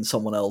often seen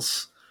someone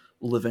else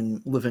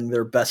living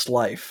their best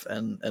life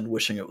and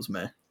wishing it was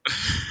me.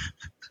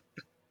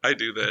 I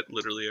do that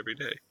literally every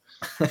day.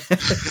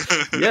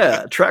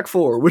 Yeah, track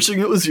 4, wishing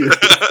it was you.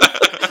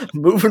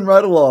 Moving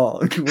right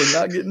along. We're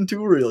not getting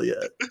too real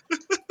yet.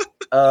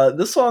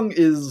 This song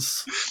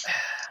is...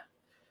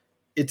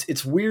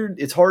 It's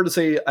weird. It's hard to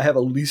say I have a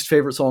least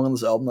favorite song on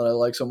this album that I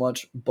like so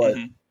much, but...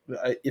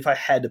 if I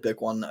had to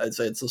pick one, I'd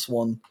say it's this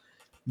one.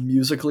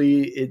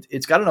 Musically,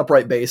 it's got an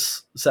upright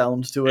bass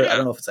sound to it. I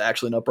don't know if it's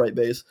actually an upright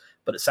bass,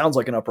 but it sounds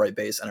like an upright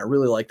bass, and I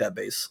really like that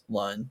bass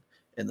line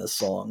in this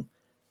song.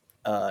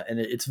 And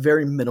it's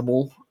very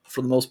minimal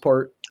for the most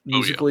part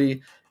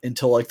musically,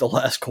 until like the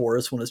last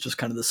chorus, when it's just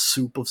kind of this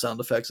soup of sound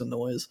effects and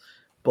noise.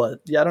 But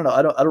yeah, I don't know.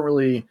 I don't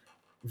really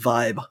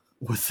vibe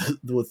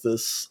with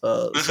this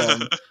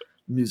song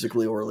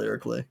musically or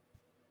lyrically.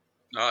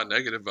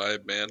 Negative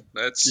vibe, man.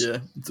 It's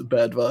a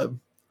bad vibe.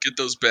 Get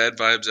those bad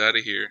vibes out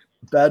of here.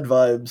 Bad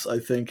Vibes, I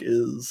think,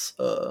 is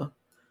a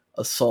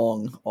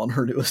song on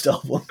her newest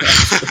album.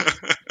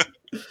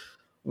 I'm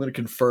going to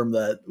confirm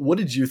that. What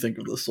did you think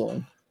of this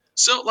song?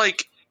 So,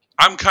 like,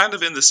 I'm kind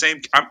of in the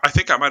same... I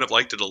think I might have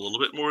liked it a little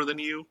bit more than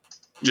you.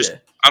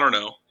 I don't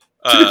know.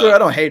 To be clear, I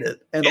don't hate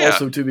it. And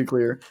also, to be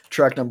clear,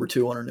 track number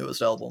 2 on her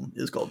newest album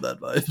is called Bad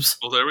Vibes.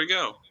 Well, there we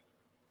go.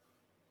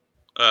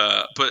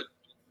 But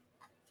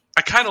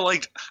I kind of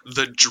liked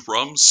the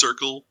drum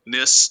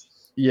circle-ness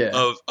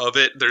of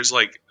it. There's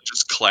like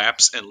just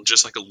claps and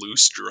just like a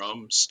loose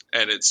drums,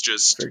 and it's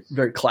just very,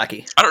 very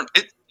clacky.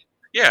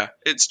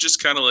 It's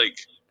just kind of like,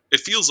 it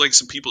feels like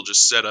some people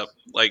just set up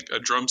like a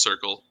drum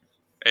circle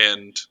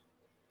and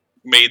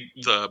made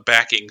the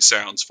backing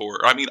sounds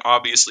for. I mean,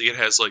 obviously it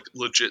has like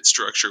legit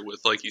structure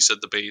with, like you said,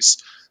 the bass,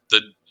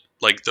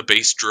 the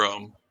bass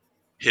drum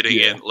hitting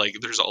in. Like,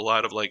 there's a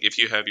lot of like, if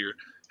you have your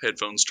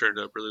headphones turned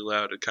up really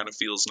loud, it kind of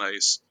feels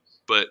nice.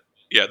 But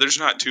yeah, there's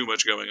not too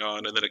much going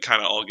on, and then it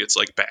kind of all gets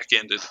like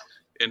back-ended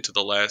into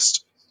the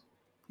last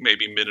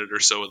maybe minute or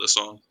so of the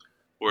song,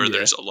 where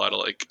there's a lot of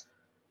like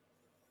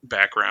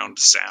background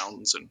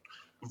sounds and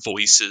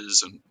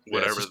voices and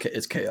whatever.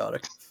 It's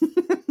chaotic.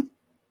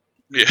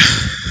 Yeah.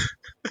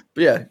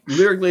 But yeah,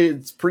 lyrically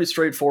it's pretty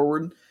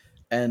straightforward,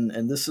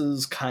 and this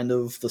is kind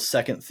of the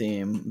second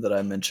theme that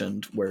I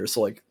mentioned, where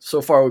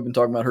so far we've been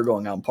talking about her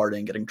going out and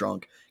partying, getting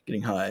drunk,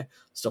 getting high,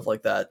 stuff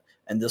like that.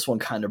 And this one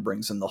kind of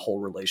brings in the whole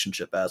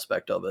relationship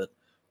aspect of it,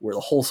 where the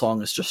whole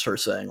song is just her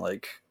saying,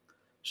 like,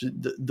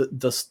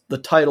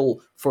 the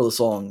title for the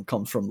song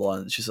comes from the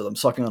line that she said, "I'm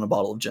sucking on a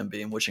bottle of Jim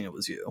Beam, wishing it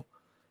was you."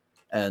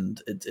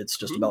 and it's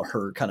just Ooh. about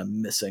her kind of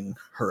missing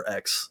her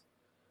ex,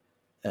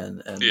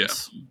 and Yeah.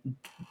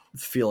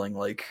 feeling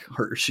like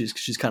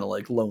she's kind of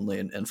like lonely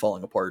and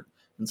falling apart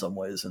in some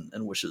ways,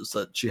 and wishes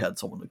that she had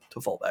someone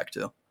to fall back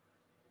to.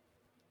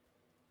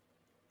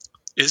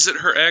 Is it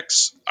her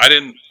ex? I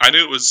knew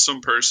it was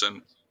some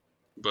person,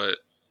 but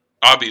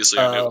obviously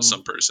I knew it was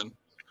some person.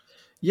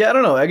 Yeah, I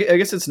don't know. I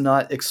guess it's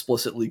not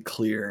explicitly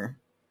clear.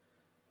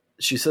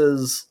 She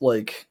says,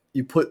 like,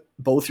 you put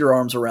both your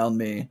arms around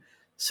me,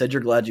 said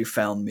you're glad you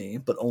found me,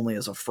 but only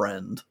as a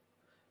friend.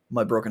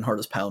 My broken heart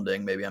is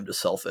pounding. Maybe I'm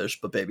just selfish,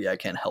 but baby, I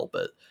can't help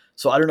it.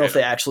 So I don't know if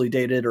they actually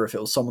dated or if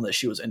it was someone that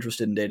she was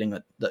interested in dating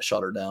that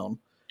shot her down,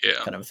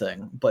 kind of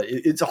thing. But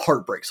it's a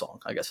heartbreak song,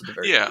 I guess, at the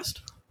very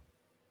least.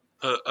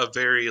 A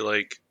very,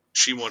 like,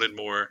 she wanted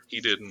more, he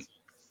didn't.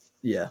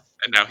 Yeah.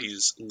 And now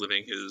he's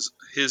living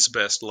his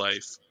best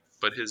life,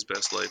 but his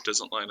best life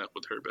doesn't line up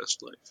with her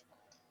best life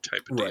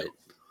type of deal. Right.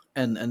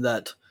 And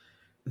that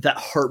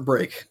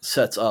heartbreak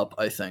sets up,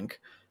 I think,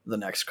 the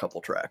next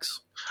couple tracks.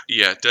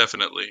 Yeah,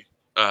 definitely.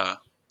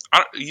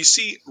 You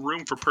see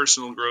room for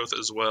personal growth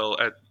as well.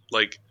 At,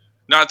 like,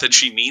 not that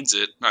she needs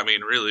it. I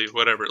mean, really,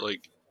 whatever.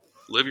 Like,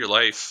 live your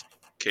life,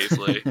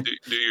 K-Flay.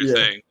 do your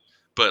thing.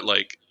 But,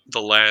 like, the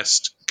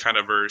last kind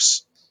of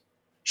verse,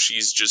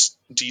 she's just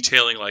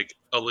detailing, like,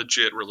 a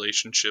legit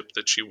relationship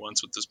that she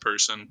wants with this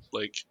person.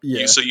 Like,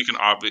 so you can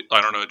I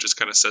don't know, it just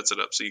kind of sets it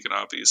up so you can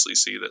obviously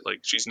see that, like,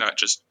 she's not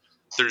just,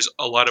 there's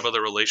a lot of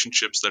other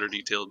relationships that are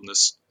detailed in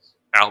this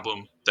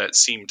album that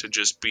seem to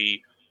just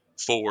be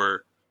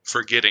for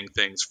forgetting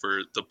things,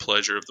 for the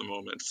pleasure of the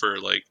moment, for,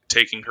 like,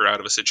 taking her out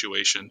of a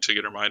situation to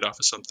get her mind off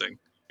of something.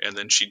 And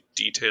then she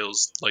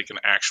details, like, an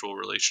actual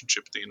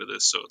relationship at the end of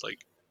this. So, like,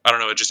 I don't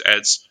know, it just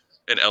adds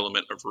an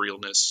element of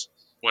realness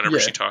whenever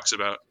she talks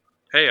about,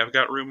 hey, I've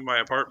got room in my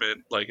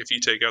apartment. Like, if you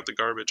take out the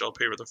garbage, I'll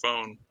pay for the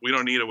phone. We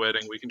don't need a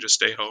wedding. We can just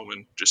stay home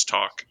and just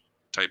talk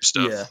type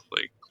stuff. Yeah.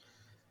 Like,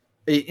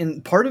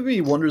 and part of me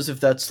wonders if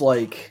that's,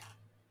 like,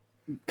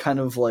 kind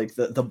of like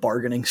the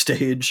bargaining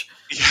stage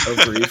of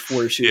grief,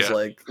 where she's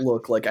like,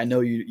 look, like, I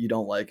know you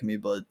don't like me,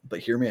 but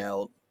hear me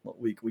out.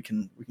 We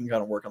can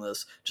kind of work on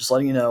this. Just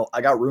letting you know,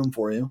 I got room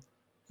for you.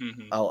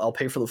 Mm-hmm. I'll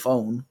pay for the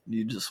phone.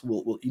 You just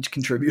we'll each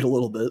contribute a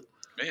little bit,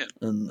 man,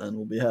 and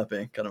we'll be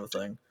happy, kind of a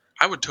thing.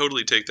 I would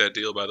totally take that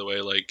deal, by the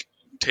way. Like,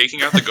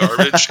 taking out the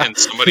garbage and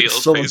somebody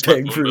else pays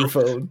paying my for your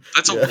bill. phone.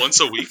 That's a once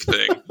a week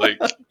thing. Like,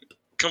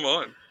 come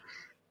on.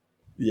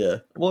 Yeah.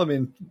 Well, I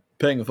mean,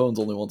 paying a phone's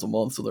only once a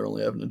month, so they're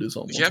only having to do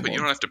something. Yeah, but you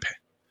don't have to pay.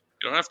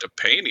 You don't have to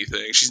pay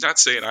anything. She's not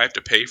saying I have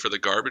to pay for the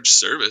garbage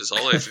service.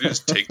 All I have to do is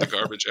take the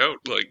garbage out.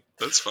 Like,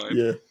 that's fine.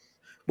 Yeah.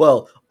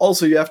 Well,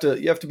 also you have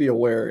to be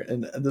aware,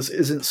 and this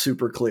isn't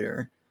super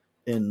clear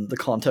in the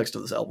context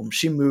of this album.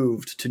 She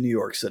moved to New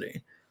York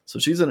City, so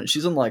she's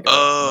in like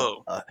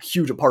a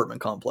huge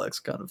apartment complex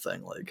kind of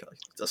thing, like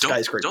a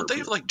skyscraper. Don't they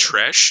have, like,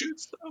 trash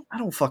chutes though? I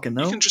don't fucking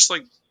know. You can just,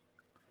 like,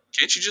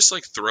 can't you just,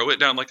 like, throw it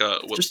down like a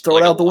just throw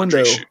like it out the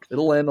window? Chute?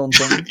 It'll land on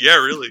something. Yeah,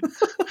 really.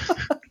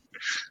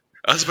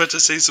 I was about to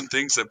say some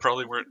things that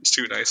probably weren't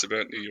too nice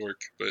about New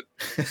York, but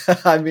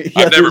I mean,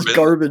 yeah, there's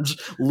garbage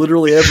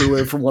literally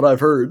everywhere from what I've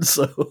heard.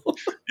 So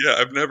yeah,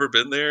 I've never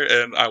been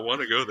there, and I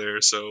want to go there.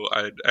 So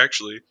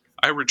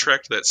I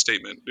retract that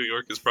statement. New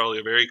York is probably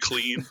a very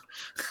clean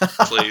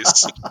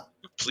place.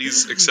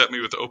 Please accept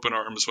me with open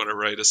arms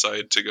whenever I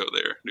decide to go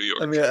there, New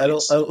York. I mean, I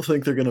don't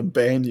think they're gonna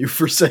ban you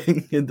for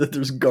saying that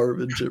there's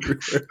garbage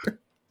everywhere.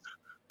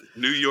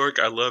 New York,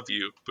 I love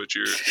you, but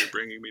you're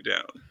bringing me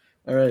down.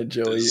 All right,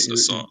 Joey,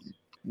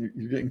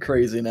 you're getting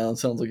crazy now. It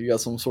sounds like you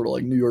got some sort of,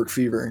 like, New York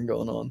fever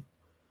going on.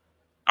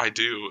 I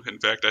do. In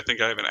fact, I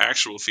think I have an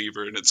actual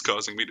fever, and it's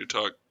causing me to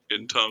talk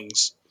in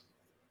tongues.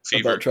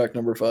 Fever. About track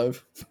number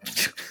 5.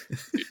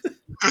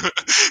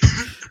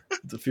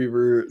 It's a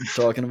fever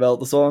talking about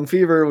the song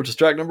Fever, which is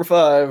track number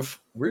 5.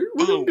 We're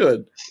doing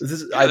good.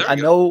 I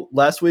know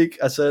last week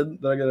I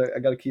said that I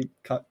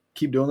gotta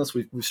keep doing this.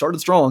 We started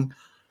strong,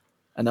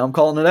 and now I'm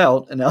calling it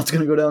out, and now it's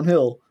gonna go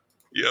downhill.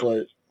 Yeah.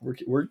 But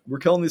we're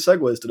killing these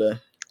segues today.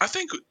 I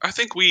think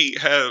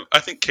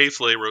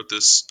K-Flay wrote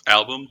this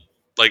album,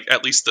 like,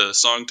 at least the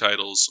song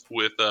titles,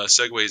 with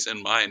segues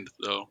in mind,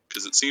 though,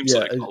 because it seems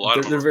like a lot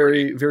of them they're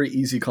very very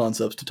easy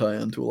concepts to tie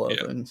into a lot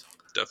of things.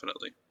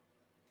 Definitely.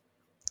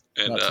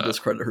 And not to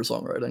discredit her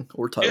songwriting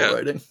or title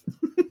writing.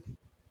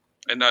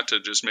 And not to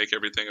just make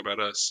everything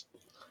about us.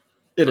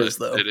 It is,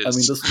 though. It is. I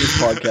mean, this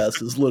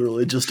podcast is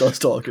literally just us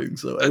talking,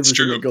 so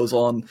everything that goes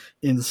on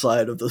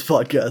inside of this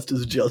podcast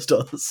is just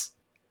us.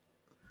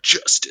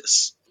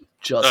 Justice.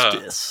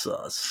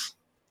 Us.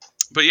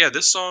 But yeah,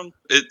 this song,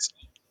 it's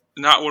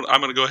not one. I'm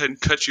going to go ahead and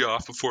cut you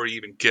off before you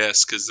even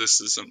guess, because this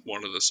isn't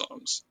one of the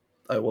songs.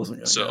 I wasn't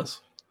going to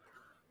guess.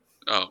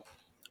 Oh,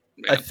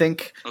 man. I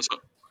think.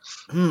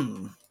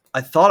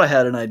 I thought I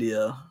had an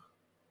idea.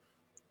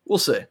 We'll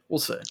see.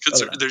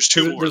 There's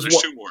two more.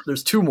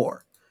 There's two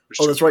more.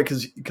 That's right,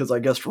 because I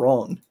guessed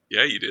wrong.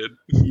 Yeah, you did.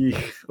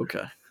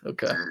 Okay.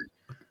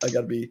 I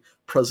got to be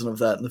present of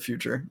that in the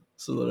future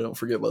so that I don't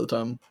forget by the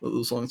time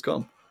those songs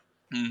come.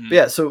 Mm-hmm. But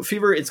yeah, so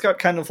Fever, it's got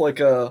kind of like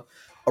a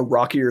a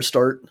rockier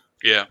start.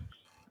 Yeah.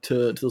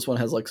 To this one,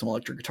 has like some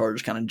electric guitar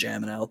just kind of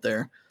jamming out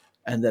there,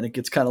 and then it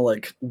gets kind of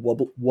like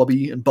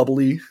wubby and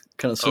bubbly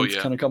kind of synth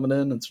kind of coming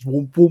in. It's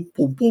whoop, whoop,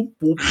 whoop, whoop,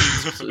 whoop.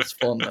 It's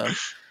fun, man.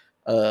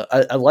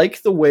 I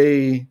like the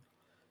way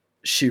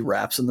she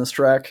raps in this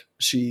track.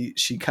 She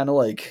kind of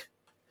like,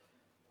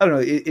 I don't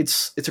know.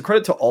 It's a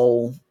credit to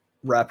all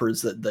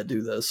rappers that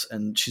do this,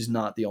 and she's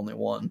not the only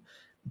one.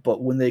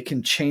 But when they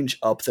can change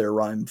up their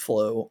rhyme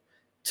flow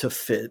to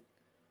fit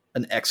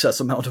an excess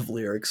amount of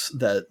lyrics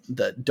that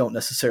don't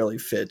necessarily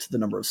fit the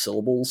number of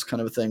syllables, kind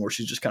of a thing, where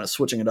she's just kind of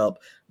switching it up,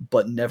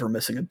 but never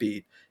missing a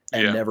beat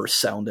and never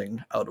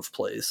sounding out of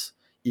place,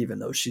 even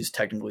though she's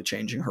technically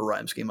changing her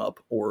rhyme scheme up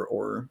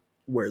or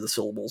where the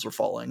syllables are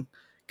falling,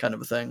 kind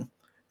of a thing.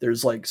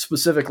 There's like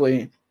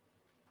specifically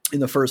in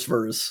the first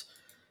verse,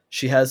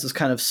 she has this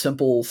kind of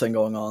simple thing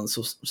going on.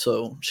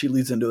 So she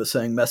leads into it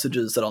saying,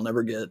 messages that I'll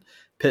never get,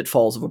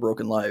 pitfalls of a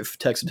broken life,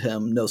 texted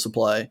him, no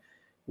supply,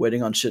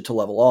 waiting on shit to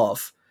level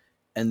off.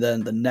 And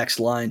then the next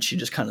line, she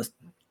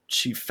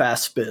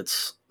fast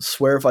spits,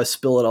 swear if I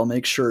spill it, I'll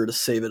make sure to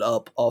save it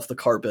up off the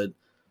carpet.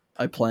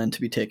 I plan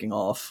to be taking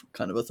off,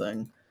 kind of a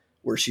thing,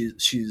 where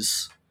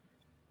she's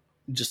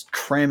just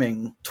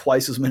cramming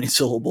twice as many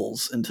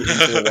syllables into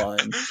a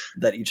line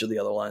that each of the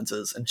other lines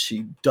is, and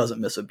she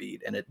doesn't miss a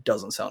beat, and it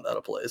doesn't sound out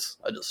of place.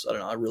 I don't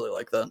know. I really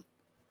like that.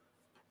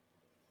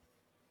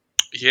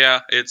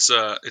 Yeah, it's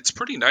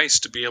pretty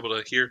nice to be able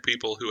to hear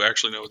people who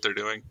actually know what they're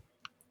doing.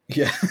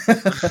 Yeah.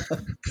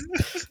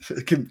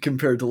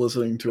 Compared to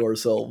listening to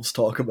ourselves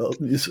talk about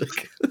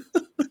music.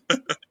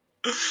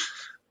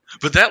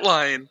 But that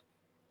line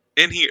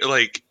in here,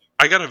 like,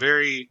 I got a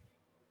very...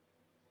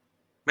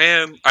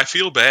 Man, I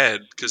feel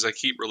bad because I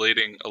keep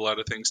relating a lot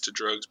of things to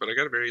drugs, but I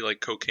got a very,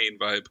 like, cocaine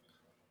vibe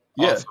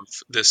off of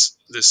this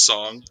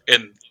song.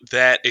 And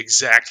that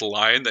exact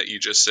line that you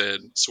just said,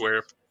 swear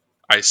if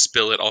I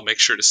spill it, I'll make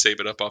sure to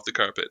save it up off the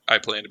carpet. I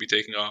plan to be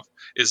taking off,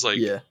 is like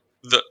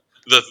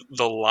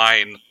the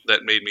line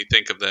that made me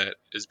think of that,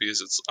 is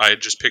because I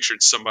just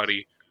pictured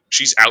somebody,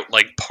 she's out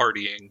like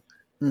partying,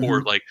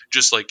 or like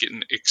just like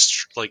getting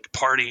like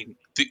partying,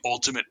 the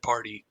ultimate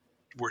party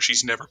where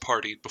she's never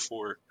partied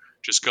before,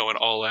 just going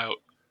all out,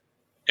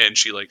 and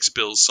she like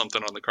spills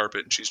something on the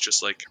carpet, and she's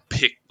just like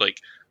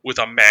with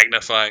a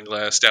magnifying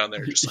glass down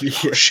there, just like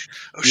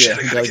oh shit,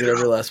 I gotta get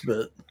every last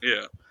bit.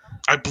 Yeah,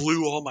 I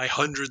blew all my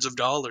hundreds of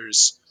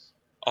dollars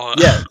on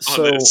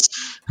this.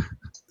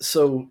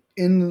 So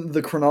in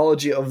the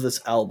chronology of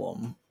this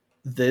album,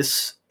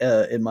 this,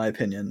 in my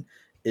opinion,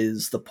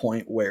 is the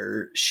point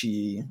where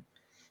she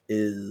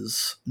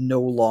is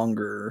no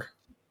longer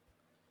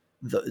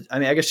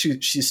I guess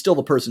she's still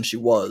the person she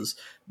was,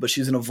 but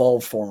she's an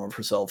evolved form of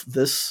herself.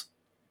 This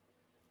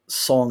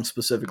song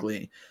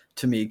specifically,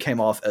 to me,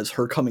 came off as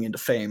her coming into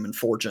fame and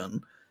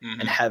fortune,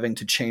 and having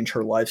to change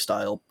her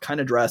lifestyle kind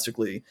of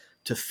drastically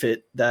to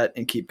fit that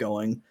and keep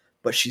going.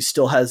 But she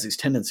still has these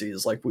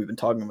tendencies, like we've been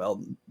talking about,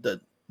 that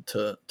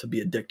to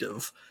be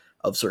addictive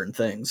of certain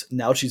things.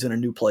 Now she's in a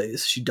new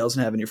place. She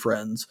doesn't have any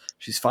friends.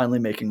 She's finally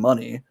making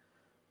money,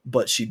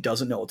 but she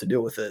doesn't know what to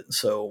do with it.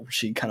 So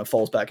she kind of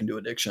falls back into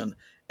addiction,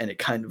 and it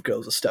kind of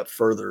goes a step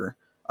further,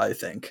 I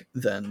think,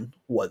 than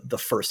what the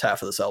first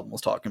half of this album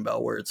was talking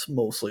about, where it's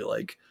mostly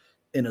like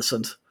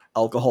innocent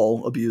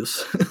alcohol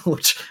abuse,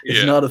 which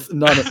is not a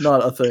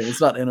thing.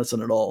 It's not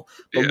innocent at all,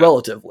 but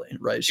relatively,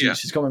 right?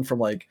 She's coming from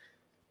like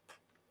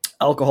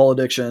alcohol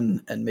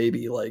addiction, and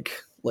maybe like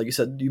you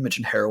said, you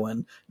mentioned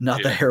heroin.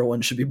 Not that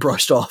heroin should be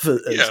brushed off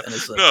as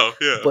innocent. No,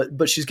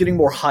 but she's getting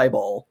more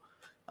highball,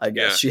 I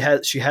guess. Yeah.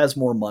 She has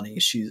more money.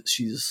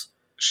 She's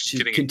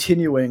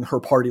continuing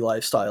her party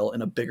lifestyle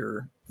in a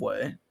bigger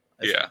way.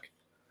 I think.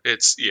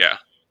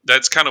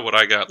 That's kind of what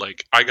I got.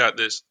 Like, I got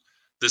this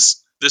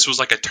was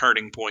like a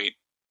turning point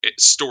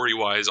story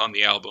wise on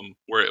the album,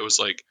 where it was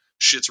like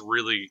shit's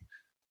really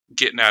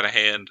getting out of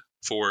hand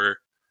for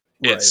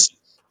it's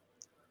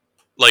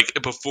like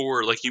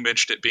before, like you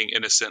mentioned it being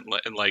innocent,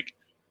 and like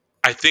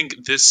I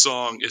think this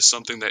song is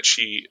something that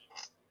she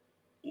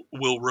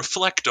will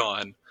reflect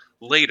on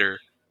later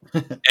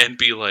and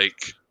be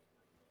like,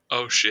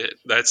 oh shit,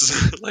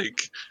 that's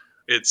like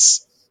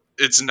it's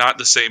not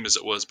the same as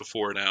it was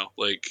before now.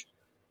 Like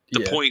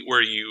the point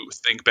where you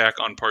think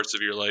back on parts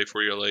of your life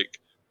where you're like,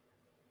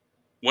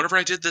 whenever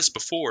I did this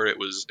before, it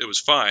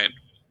was fine,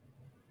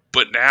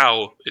 but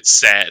now it's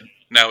sad.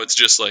 Now it's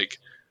just like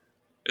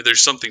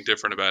there's something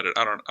different about it.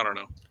 I don't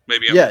know.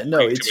 Maybe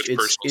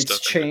it's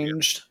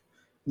changed.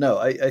 No,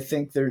 I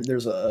think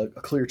there's a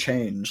clear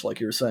change, like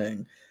you're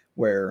saying,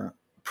 where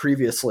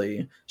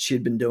previously she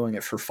had been doing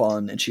it for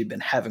fun and she'd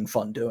been having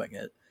fun doing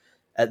it.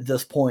 At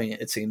this point,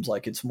 it seems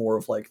like it's more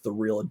of like the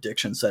real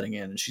addiction setting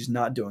in, and she's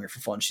not doing it for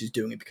fun. She's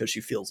doing it because she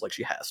feels like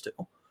she has to,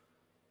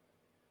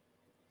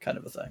 kind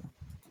of a thing.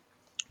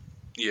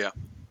 Yeah,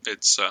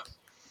 it's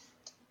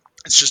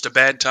just a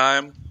bad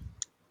time,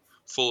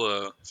 full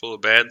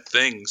of bad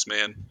things,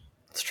 man.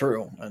 It's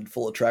true, and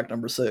full of track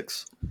number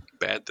 6.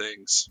 Bad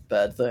Things.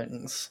 Bad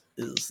Things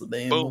is the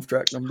name of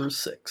track number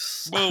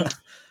 6. Boom.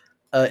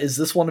 Is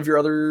this one of your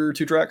other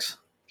 2 tracks?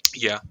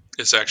 Yeah,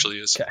 this actually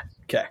is.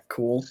 Okay,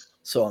 cool.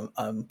 So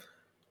I'm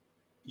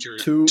You're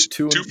two,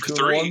 two for two and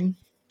three. one.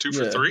 Two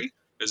for Yeah, three.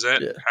 Is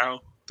that yeah, how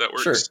that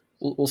sure. works?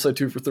 We'll say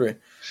 2 for 3.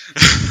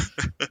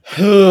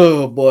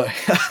 Oh boy,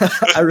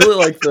 I really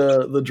like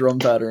the drum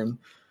pattern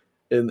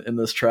in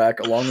this track,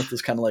 along with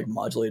this kind of like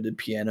modulated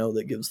piano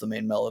that gives the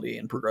main melody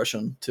and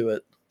progression to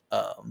it.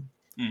 Um,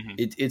 Hmm.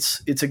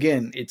 it's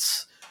again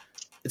it's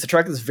a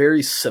track that's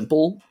very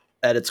simple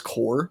at its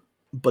core,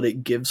 but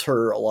it gives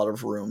her a lot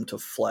of room to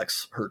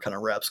flex her kind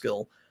of rap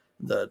skill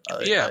that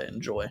Yeah, I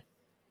enjoy.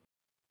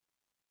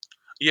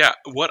 yeah.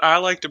 What I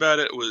liked about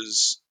it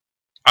was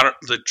I don't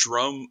the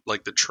drum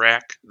like the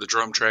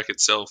drum track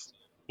itself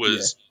Yeah,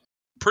 was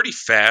pretty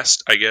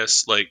fast. I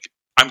guess like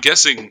I'm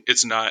guessing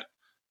it's not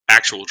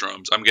actual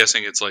drums. I'm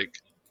guessing it's like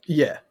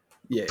yeah,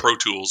 yeah. Pro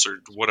Tools or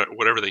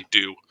whatever they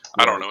do.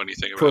 I don't Right. know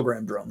anything about.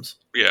 Program drums.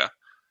 Yeah,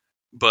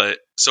 but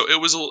so it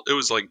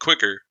was like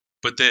quicker.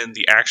 But then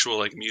the actual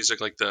like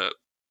music, like the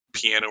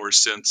piano or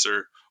synths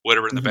or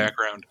whatever in the Hmm.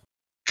 background,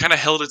 kind of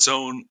held its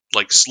own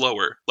like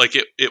slower. Like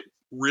it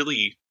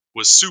really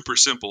was super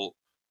simple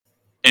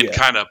and Yeah,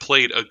 kind of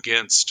played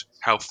against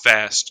how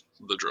fast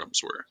the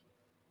drums were.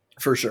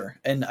 for sure.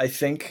 And I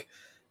think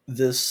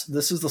this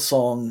is the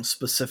song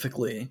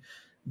specifically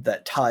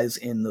that ties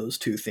in those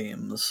two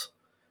themes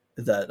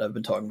that I've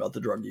been talking about, the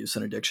drug use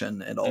and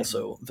addiction and Hmm.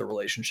 also the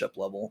relationship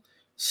level.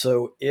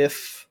 So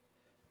if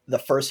the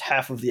first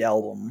half of the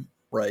album,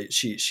 right,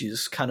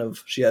 she's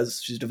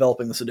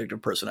developing this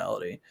addictive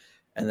personality,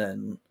 and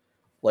then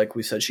like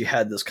we said, she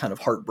had this kind of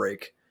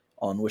heartbreak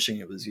on Wishing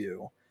It Was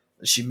You.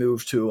 She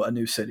moved to a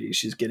new city,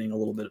 she's getting a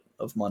little bit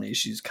of money,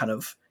 she's kind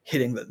of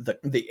hitting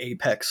the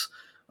apex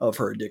of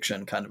her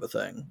addiction kind of a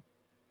thing.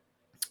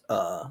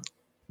 uh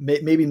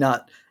Maybe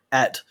not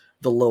at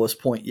the lowest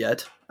point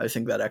yet. I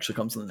think that actually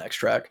comes in the next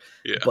track,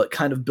 Yeah, but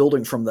kind of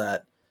building from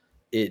that,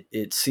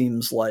 it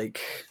seems like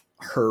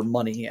her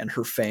money and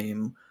her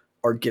fame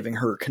are giving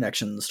her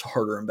connections to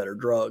harder and better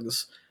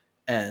drugs,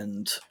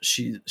 and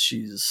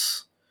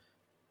she's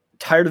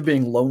tired of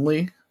being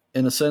lonely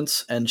in a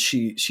sense, and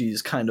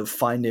she's kind of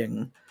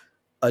finding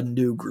a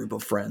new group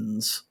of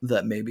friends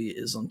that maybe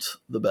isn't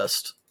the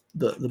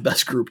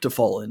best group to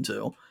fall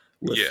into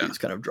with yeah. these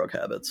kind of drug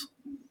habits.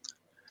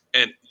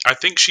 And I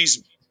think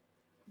she's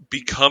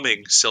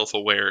becoming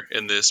self-aware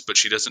in this, but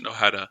she doesn't know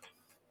how to.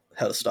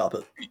 How to stop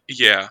it.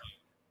 Yeah,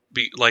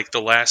 be like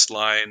the last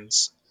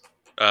lines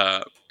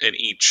in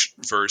each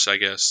verse, I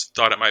guess.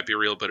 Thought it might be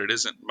real, but it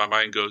isn't. My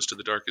mind goes to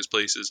the darkest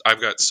places.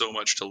 I've got so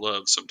much to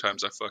love.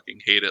 Sometimes I fucking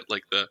hate it.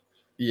 Like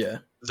Yeah,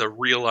 the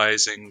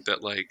realizing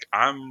that like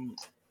I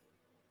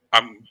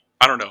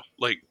don't know.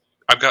 Like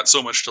I've got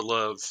so much to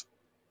love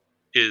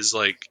is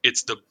like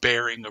it's the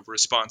bearing of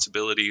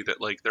responsibility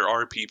that like there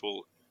are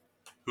people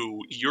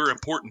who you're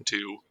important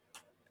to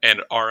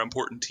and are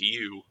important to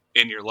you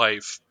in your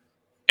life,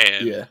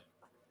 and yeah,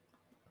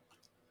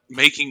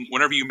 making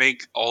whenever you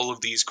make all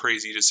of these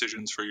crazy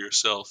decisions for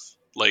yourself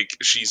like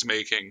she's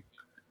making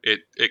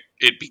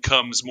it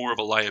becomes more of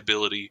a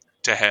liability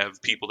to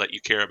have people that you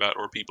care about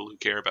or people who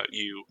care about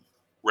you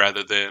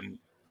rather than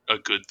a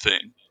good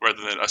thing,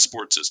 rather than a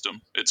support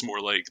system. It's more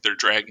like they're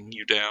dragging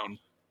you down.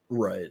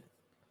 right.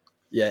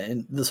 Yeah,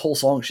 and this whole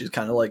song, she's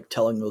kind of like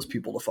telling those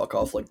people to fuck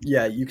off. Like,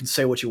 yeah, you can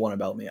say what you want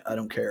about me. I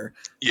don't care.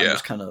 I'm Yeah,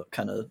 just kind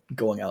of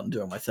going out and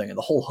doing my thing. And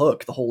the whole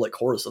hook, the whole like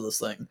chorus of this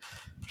thing,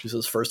 she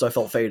says, "First I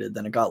felt faded,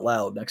 then it got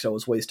loud. Next I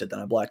was wasted, then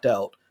I blacked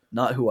out.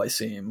 Not who I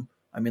seem.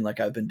 I mean, like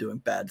I've been doing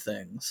bad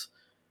things."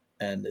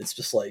 And it's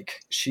just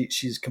like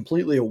she's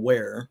completely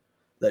aware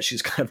that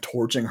she's kind of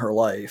torching her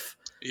life,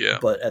 yeah,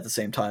 but at the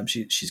same time,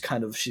 she's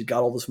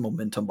got all this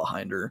momentum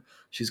behind her.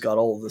 She's got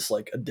all of this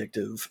like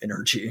addictive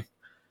energy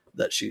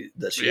that she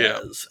yeah,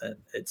 has, and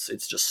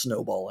it's just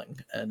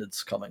snowballing, and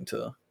it's coming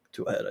to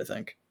a head, I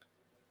think.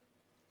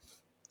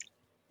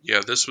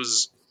 yeah. This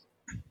was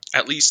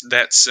at least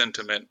that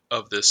sentiment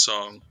of this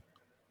song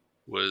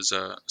was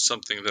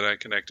something that I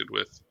connected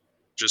with,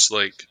 just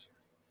like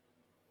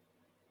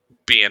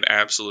being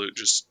absolute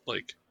just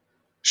like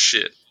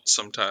shit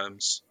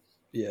sometimes,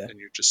 Yeah, and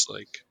you're just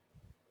like,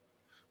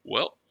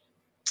 well,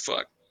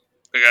 fuck,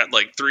 I got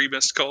like 3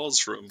 missed calls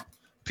from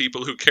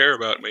people who care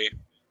about me,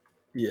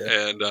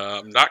 yeah. and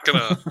I'm not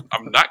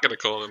gonna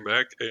call them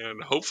back,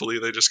 and hopefully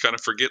they just kind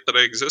of forget that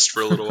I exist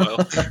for a little while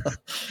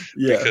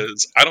Yeah,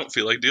 because I don't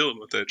feel like dealing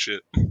with that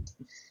shit.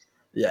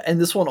 yeah. And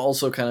this one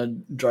also kind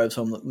of drives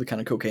home the kind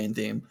of cocaine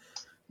theme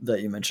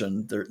that you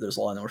mentioned. There's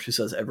a line where she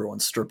says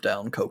everyone's stripped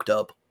down, coked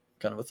up,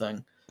 kind of a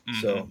thing. Hmm.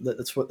 So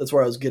that's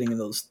where I was getting in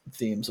those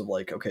themes of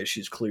like, okay,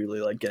 she's clearly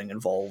like getting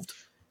involved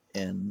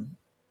in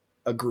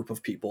a group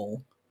of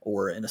people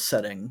or in a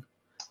setting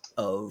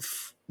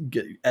of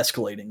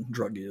escalating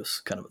drug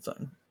use, kind of a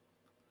thing.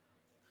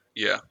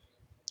 Yeah,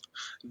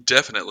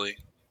 definitely.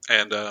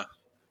 And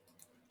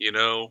you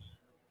know,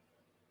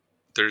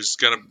 there's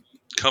gonna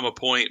come a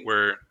point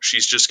where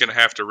she's just gonna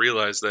have to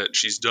realize that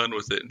she's done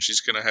with it, and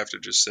she's gonna have to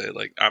just say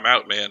like, "I'm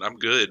out, man. I'm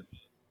good.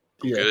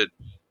 I'm Yeah, good."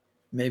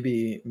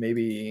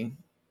 maybe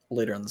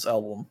later in this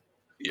album.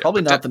 Yeah,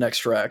 Probably but not the next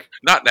track.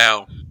 not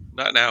now.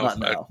 Not now. Not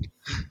now.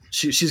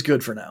 She's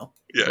good for now.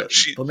 Yeah,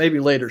 but maybe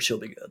later she'll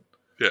be good.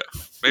 Yeah,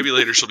 maybe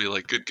later she'll be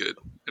like good,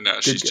 and now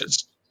she's good.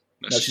 just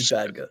now she's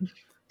bad good.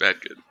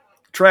 Bad good.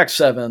 Track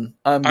 7,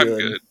 I'm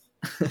good.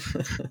 Good.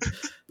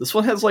 This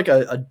one has like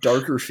a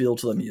darker feel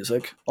to the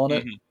music on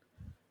it.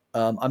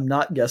 Mm-hmm. I'm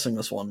not guessing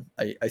this one.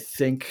 I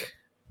think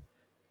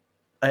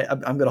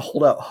I'm gonna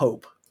hold out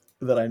hope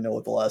that I know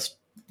what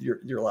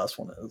your last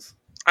one is.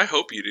 I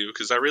hope you do,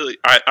 because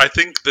I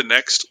think the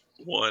next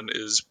one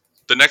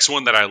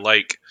that I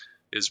like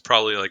is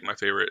probably like my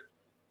favorite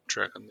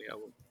track on the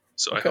album.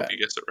 So okay. I hope you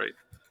guess it right.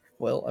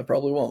 Well, I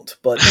probably won't.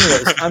 But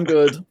anyways, I'm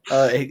good.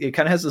 It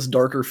kind of has this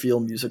darker feel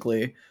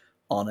musically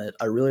on it.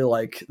 I really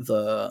like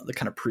the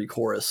kind of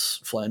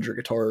pre-chorus flanger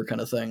guitar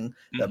kind of thing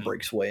that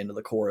breaks way into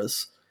the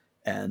chorus.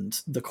 And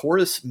the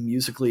chorus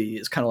musically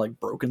is kind of like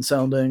broken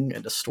sounding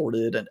and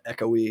distorted and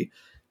echoey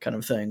kind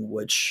of thing,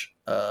 which,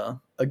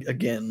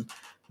 again,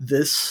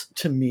 this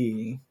to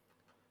me,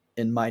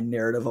 in my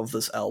narrative of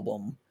this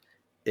album,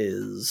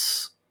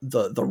 is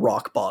the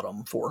rock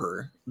bottom for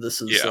her.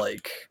 This is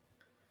like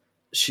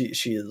she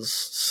is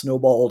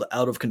snowballed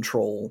out of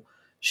control.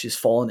 She's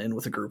fallen in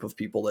with a group of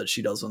people that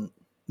she doesn't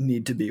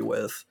need to be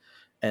with.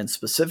 And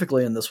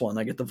specifically in this one,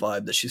 I get the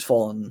vibe that she's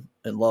fallen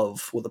in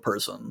love with a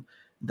person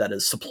that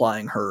is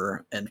supplying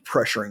her and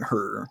pressuring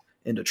her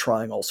into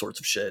trying all sorts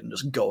of shit and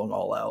just going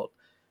all out.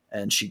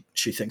 And she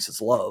thinks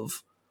it's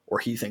love, or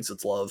he thinks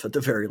it's love at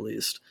the very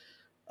least.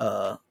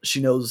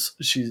 She knows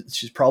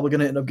she's probably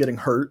going to end up getting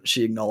hurt.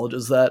 She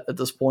acknowledges that at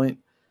this point,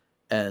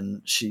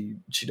 and she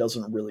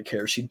doesn't really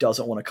care. She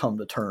doesn't want to come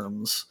to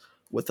terms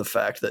with the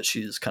fact that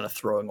she's kind of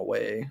throwing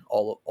away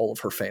all of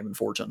her fame and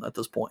fortune at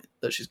this point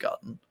that she's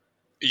gotten.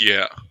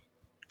 Yeah,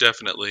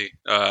 definitely.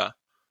 I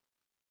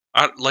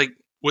like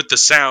with the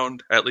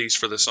sound, at least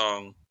for the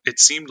song, it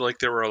seemed like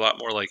there were a lot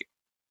more like,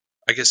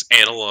 I guess,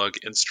 analog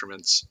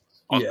instruments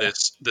on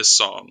this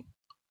song,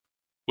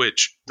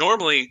 which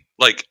normally,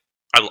 like,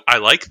 I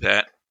like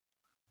that,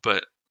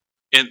 but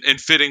in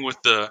fitting with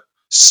the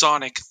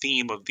sonic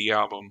theme of the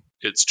album,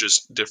 it's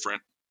just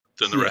different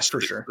than the rest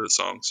of the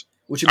songs.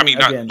 Which I mean,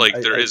 not again, like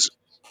there is.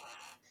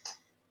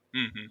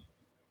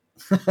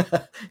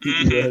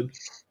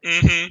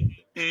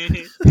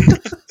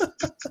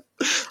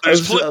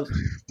 There's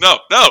no.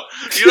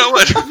 You know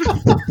what?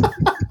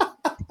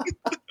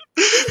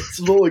 This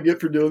is what we get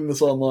for doing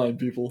this online,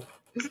 people.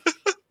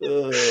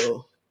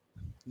 Oh.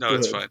 No,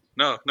 it's fine.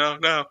 No.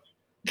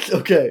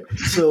 Okay,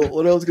 so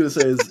what I was going to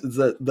say is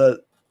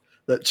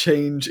that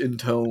change in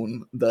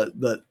tone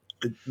that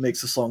it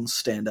makes the song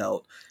stand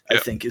out, I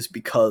think, is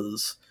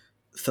because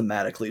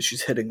thematically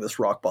she's hitting this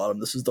rock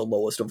bottom. This is the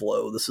lowest of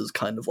low. This is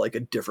kind of like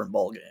a different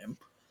ball game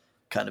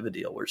kind of a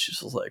deal where she's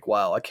just like,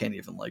 wow, I can't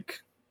even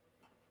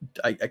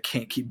I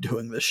can't keep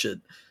doing this shit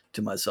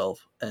to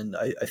myself. And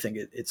I think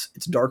it's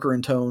darker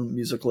in tone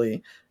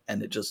musically,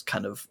 and it just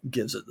kind of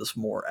gives it this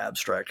more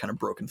abstract kind of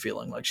broken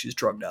feeling, like she's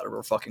drugged out of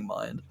her fucking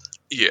mind.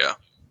 Yeah.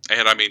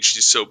 And I mean,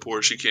 she's so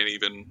poor she can't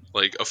even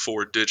like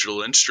afford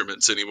digital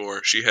instruments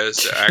anymore. She has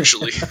to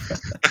actually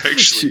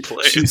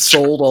play. She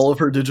sold all of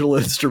her digital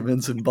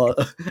instruments and bought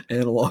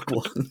analog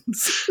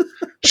ones.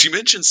 She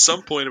mentioned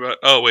some point about.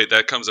 Oh wait,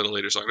 that comes in a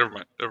later song. Never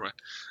mind.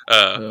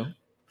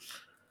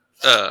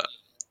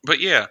 But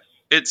yeah,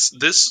 it's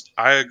this.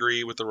 I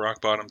agree with the rock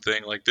bottom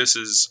thing. Like, this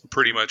is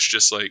pretty much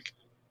just like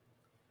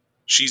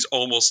she's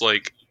almost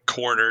like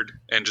cornered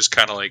and just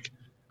kind of like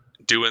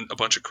doing a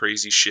bunch of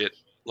crazy shit.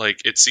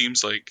 Like, it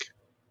seems like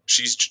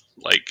she's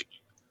like,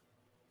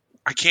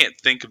 I can't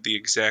think of the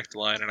exact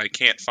line, and I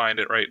can't find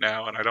it right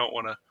now, and I don't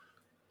want to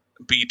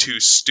be too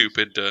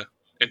stupid to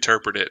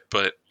interpret it,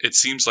 but it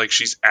seems like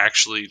she's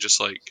actually just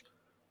like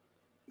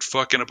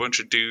fucking a bunch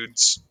of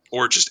dudes,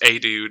 or just a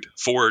dude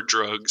for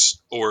drugs,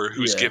 or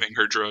who's giving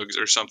her drugs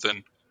or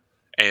something.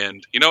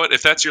 And you know what?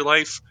 If that's your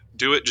life,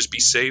 do it. Just be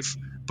safe.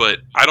 But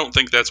I don't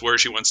think that's where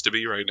she wants to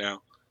be right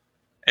now.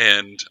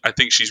 And I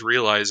think she's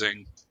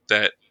realizing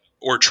that,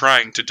 or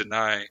trying to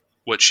deny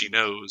what she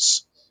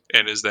knows,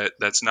 and is that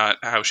that's not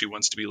how she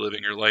wants to be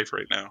living her life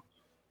right now.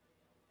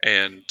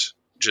 And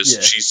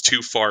just she's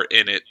too far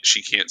in it.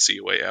 She can't see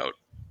a way out.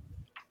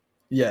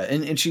 Yeah,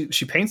 and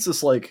she paints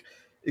this like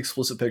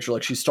explicit picture.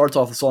 Like, she starts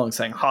off the song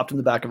saying, hopped in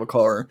the back of a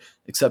car,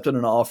 accepted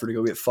an offer to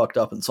go get fucked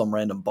up in some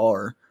random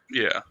bar.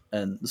 Yeah.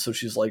 And so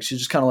she's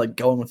just kind of like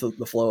going with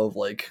the flow of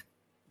like,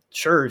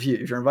 sure, if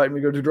you're inviting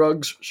me to go do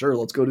drugs, sure,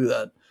 let's go do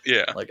that.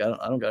 Yeah. Like, I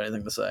don't got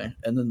anything to say.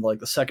 And then like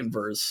the second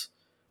verse,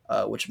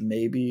 which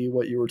may be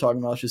what you were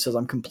talking about, she says,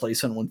 I'm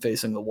complacent when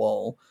facing the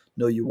wall.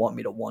 No, you want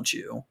me to want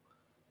you.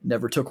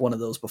 Never took one of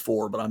those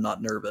before, but I'm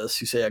not nervous.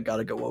 You say I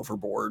gotta go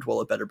overboard.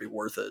 Well, it better be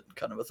worth it,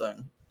 kind of a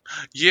thing.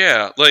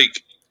 Yeah, like,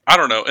 I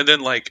don't know. And then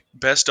like,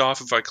 best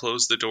off if I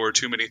close the door,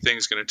 too many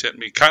things gonna tempt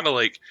me. Kind of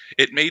like,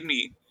 it made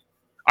me.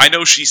 I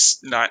know she's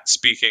not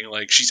speaking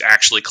like she's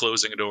actually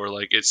closing a door.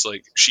 Like, it's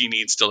like she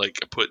needs to like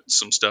put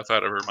some stuff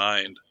out of her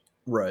mind,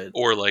 right?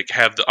 Or like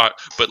have the.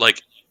 But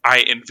like,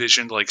 I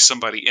envisioned like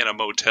somebody in a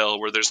motel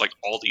where there's like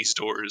all these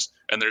doors,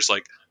 and there's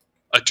like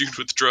a dude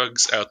with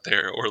drugs out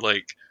there, or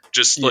like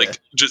Just Yeah.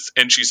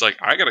 and she's like,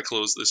 I gotta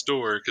close this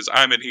door because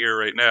I'm in here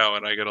right now,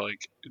 and I gotta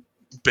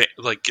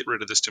get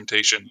rid of this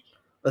temptation.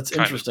 That's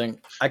kind of. interesting.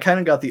 I kind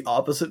of got the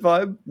opposite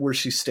vibe where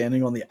she's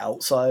standing on the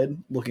outside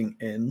looking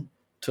in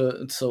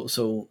to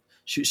so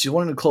she's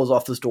wanting to close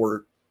off this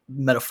door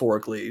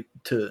metaphorically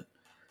to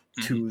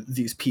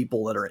these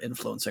people that are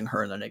influencing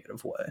her in a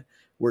negative way,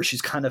 where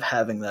she's kind of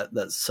having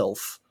that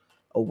self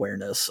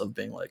awareness of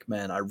being like,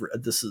 man,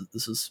 this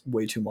is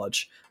way too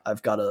much.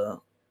 I've got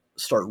to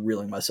start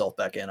reeling myself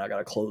back in. I got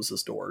to close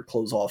this door,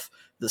 close off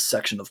this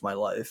section of my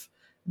life,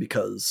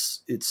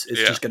 because it's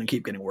just going to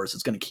keep getting worse.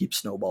 It's going to keep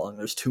snowballing.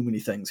 There's too many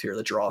things here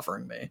that you're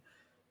offering me,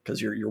 because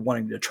you're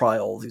wanting to try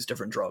all these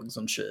different drugs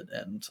and shit,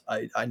 and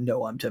I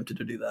know I'm tempted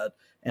to do that,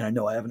 and I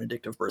know I have an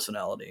addictive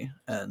personality,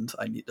 and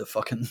I need to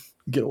fucking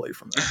get away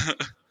from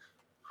that.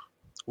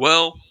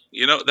 Well,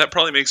 that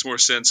probably makes more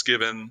sense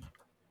given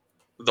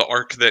the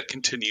arc that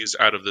continues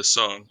out of this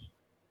song.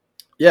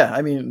 Yeah,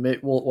 I mean,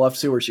 we'll have to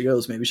see where she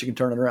goes. Maybe she can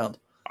turn it around.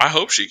 I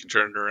hope she can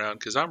turn it around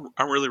because I'm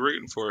really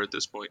rooting for her at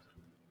this point.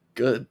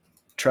 Good.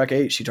 Track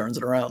 8, she turns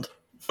it around.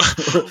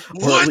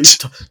 Or at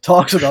least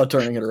talks about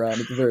turning it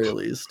around at the very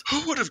least.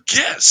 Who would have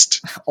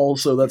guessed?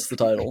 Also, that's the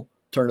title.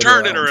 Turn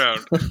it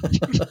around.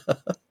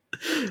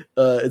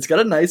 It's got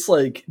a nice,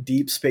 like,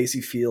 deep,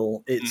 spacey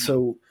feel. It's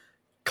so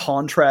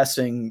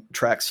contrasting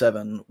track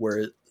 7, where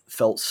it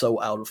felt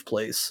so out of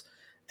place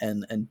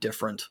and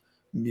different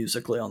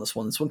musically on this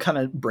one. This one kind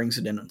of brings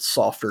it in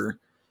softer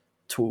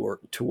to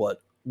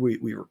what we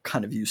were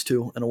kind of used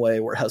to, in a way,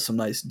 where it has some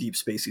nice, deep,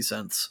 spacey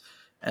synths.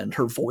 And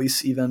her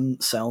voice even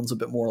sounds a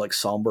bit more like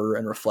somber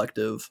and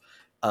reflective.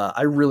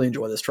 I really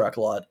enjoy this track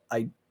a lot.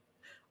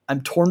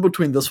 I'm torn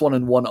between this one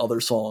and one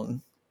other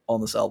song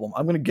on this album.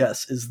 I'm going to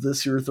guess, is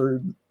this your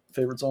third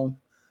favorite song?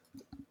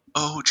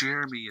 Oh,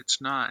 Jeremy,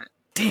 it's not.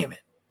 Damn it.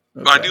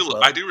 Okay,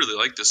 I do really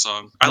like this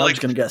song. I'm just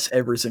going to guess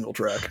every single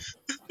track.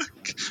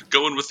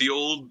 Going with the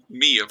old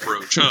me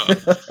approach, huh?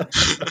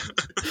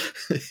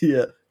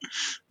 Yeah.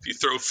 If you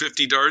throw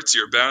 50 darts,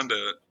 you're bound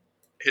to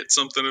hit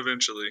something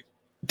eventually.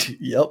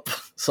 Yep.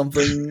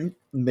 Something,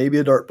 maybe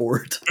a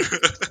dartboard.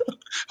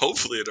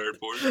 Hopefully a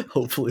dartboard.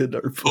 Hopefully a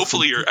dartboard.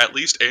 Hopefully you're at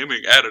least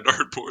aiming at a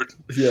dartboard.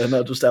 Yeah,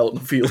 not just out in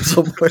the field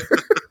somewhere.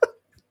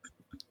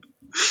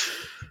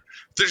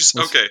 There's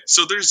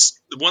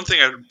one thing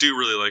I do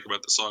really like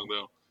about the song,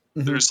 though.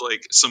 Mm-hmm. There's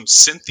like some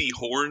synthy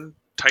horn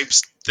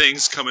types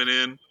things coming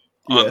in.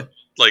 On,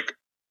 like,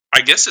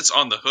 I guess it's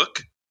on the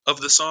hook of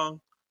the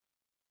song.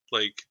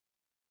 Like,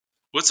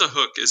 what's a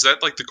hook? Is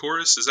that like the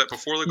chorus? Is that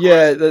before the chorus?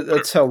 Yeah,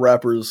 that's how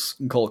rappers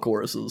call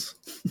choruses.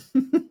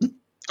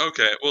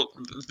 Okay, well,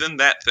 then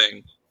that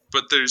thing.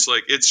 But there's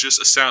like, it's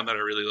just a sound that I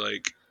really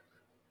like.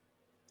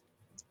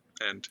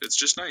 And it's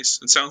just nice.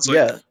 It sounds like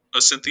a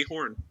synthy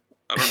horn.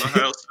 I don't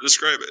know how else to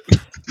describe it.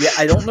 Yeah,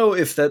 I don't know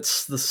if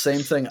that's the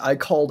same thing I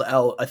called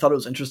out. I thought it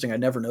was interesting. I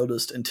never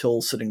noticed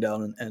until sitting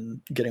down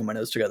and getting my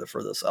notes together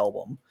for this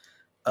album.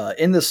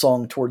 In this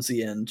song, towards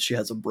the end, she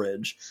has a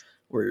bridge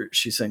where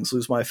she sings,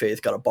 "Lose my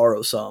faith, gotta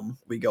borrow some,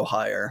 we go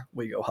higher,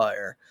 we go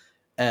higher."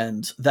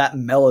 And that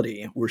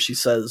melody where she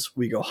says,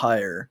 "we go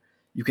higher,"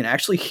 you can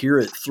actually hear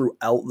it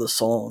throughout the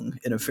song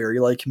in a very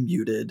like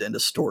muted and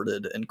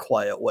distorted and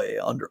quiet way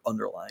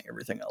underlying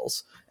everything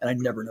else. And I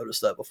never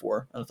noticed that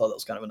before. And I thought that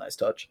was kind of a nice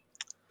touch.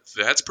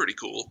 That's pretty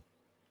cool.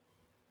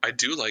 I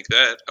do like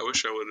that. I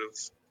wish I would have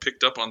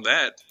picked up on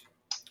that.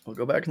 We'll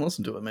go back and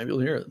listen to it. Maybe you'll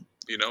hear it.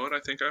 You know what? I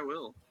think I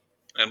will.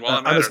 And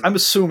while I'm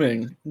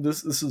assuming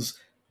this is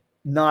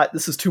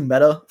too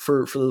meta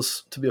for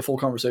this to be a full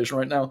conversation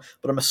right now,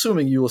 but I'm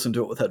assuming you listen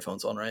to it with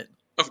headphones on, right?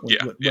 Oh,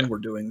 when we're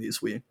doing these,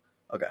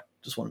 okay.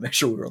 Just want to make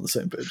sure we were on the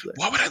same page there.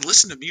 Why would I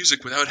listen to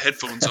music without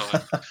headphones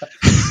on?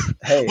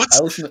 Hey,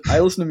 I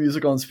listen to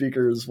music on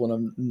speakers when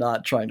I'm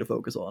not trying to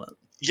focus on it.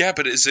 Yeah,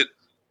 but is it?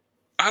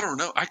 I don't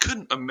know. I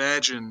couldn't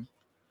imagine.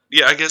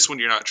 Yeah, I guess when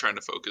you're not trying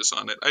to focus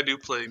on it, I do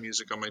play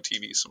music on my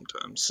TV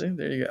sometimes. See,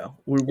 there you go.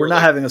 We're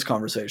not having this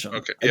conversation.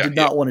 Okay. I did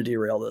not want to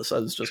derail this. I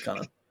was just kind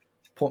of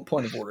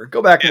point of order.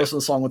 Go back and listen to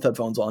the song with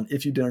headphones on.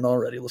 If you didn't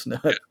already, listen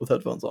to it with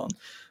headphones on.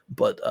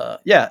 But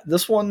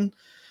this one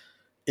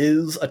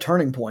is a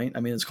turning point. I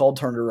mean, it's called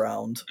Turned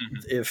Around.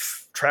 Mm-hmm.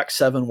 If track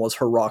 7 was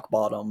her rock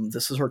bottom,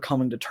 this is her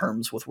coming to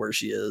terms with where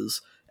she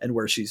is and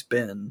where she's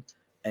been,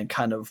 and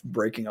kind of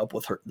breaking up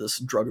with this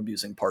drug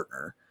abusing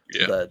partner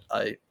that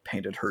I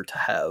painted her to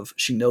have.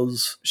 She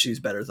knows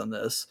she's better than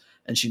this,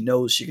 and she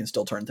knows she can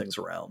still turn things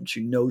around. She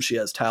knows she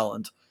has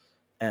talent,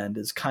 and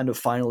is kind of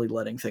finally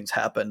letting things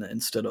happen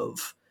instead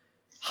of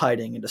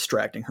hiding and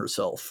distracting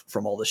herself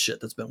from all the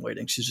shit that's been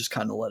waiting. She's just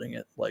kind of letting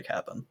it like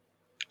happen.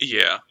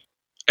 Yeah.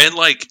 And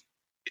like,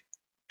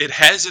 it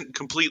hasn't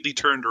completely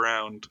turned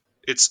around.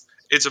 It's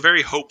a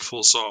very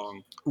hopeful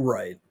song,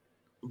 right?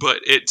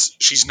 But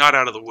she's not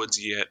out of the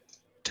woods yet.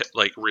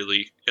 Like,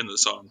 really, in the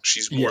song,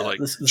 she's more like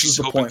this she's is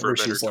the hoping point for where a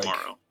better she's like,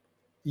 tomorrow.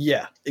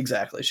 Yeah,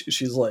 exactly.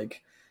 She's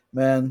like,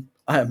 man,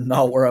 I am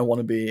not where I want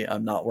to be.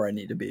 I'm not where I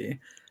need to be,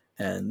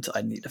 and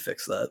I need to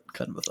fix that,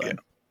 kind of a thing.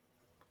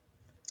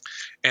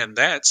 Yeah. And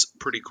that's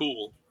pretty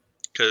cool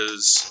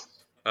because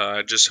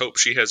I just hope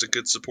she has a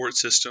good support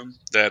system,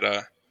 that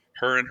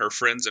her and her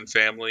friends and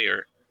family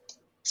are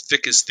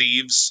thick as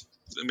thieves,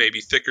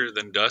 maybe thicker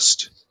than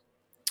dust.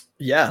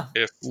 Yeah,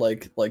 If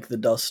like the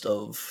dust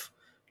of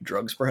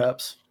drugs,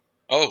 perhaps.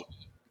 Oh,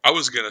 I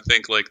was gonna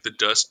think like the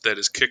dust that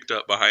is kicked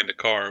up behind a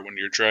car when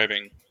you're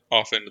driving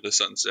off into the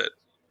sunset.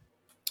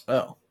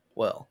 Oh,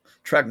 well,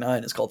 track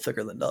 9 is called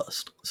Thicker Than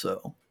Dust,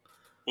 so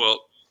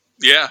Well,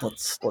 yeah,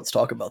 let's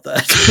talk about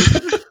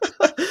that.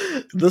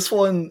 This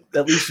one,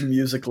 at least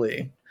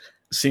musically,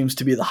 seems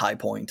to be the high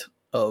point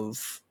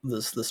of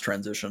this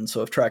transition.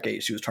 So if track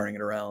 8 she was turning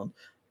it around,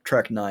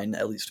 track 9,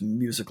 at least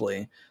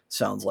musically,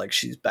 sounds like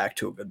she's back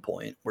to a good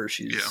point where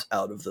she's yeah.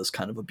 out of this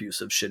kind of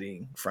abusive,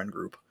 shitty friend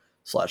group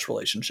 /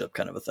 relationship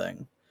kind of a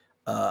thing.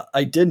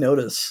 I did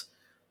notice,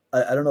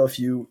 I don't know if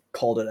you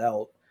called it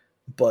out,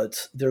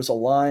 but there's a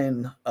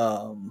line.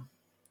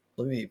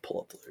 Let me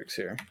pull up the lyrics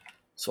here,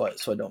 so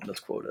I don't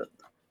misquote it.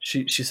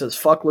 She says,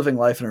 "Fuck living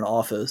life in an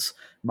office.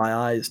 My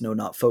eyes know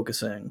not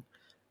focusing,"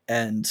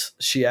 and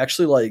she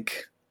actually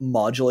like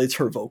modulates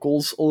her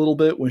vocals a little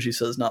bit when she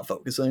says "not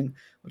focusing,"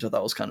 which I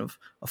thought was kind of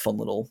a fun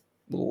little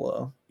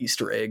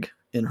Easter egg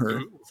in her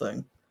Ooh,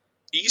 thing.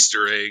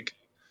 Easter egg.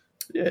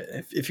 Yeah,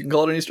 if you can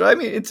call it an Easter. I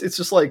mean, it's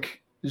just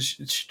like it's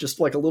just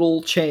like a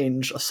little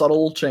change, a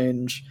subtle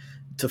change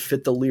to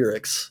fit the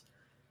lyrics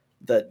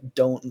that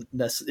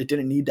it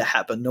didn't need to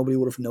happen. Nobody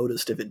would have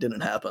noticed if it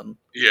didn't happen.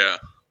 Yeah,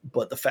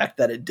 But the fact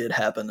that it did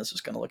happen is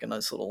just kind of like a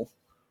nice little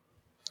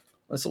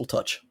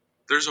touch.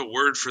 there's a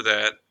word for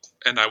that,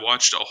 and I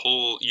watched a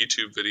whole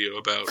YouTube video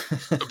about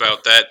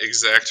that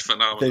exact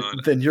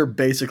phenomenon, Then you're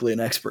basically an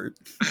expert.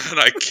 and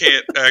I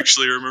can't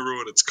actually remember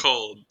what it's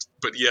called.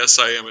 But yes,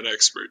 I am an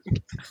expert.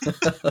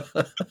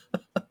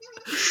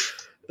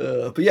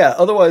 But yeah,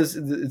 otherwise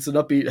it's an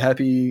upbeat,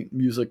 happy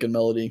music and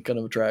melody kind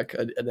of a track.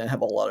 I didn't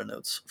have a lot of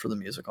notes for the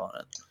music on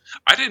it.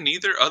 I didn't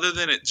either, other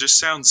than it just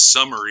sounds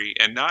summery,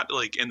 and not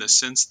like in the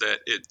sense that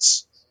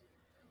it's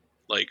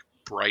like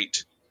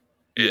bright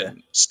Yeah,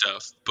 and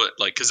stuff, but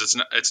like because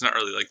it's not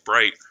really like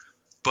bright,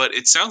 but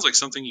it sounds like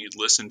something you'd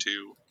listen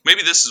to.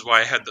 Maybe this is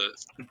why I had the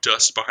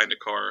dust behind a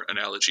car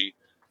analogy,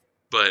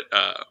 but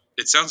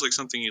it sounds like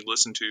something you'd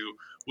listen to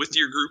with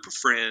your group of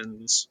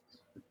friends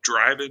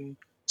driving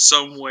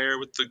somewhere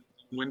with the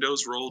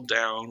windows rolled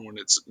down when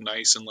it's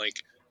nice and like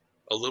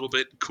a little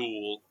bit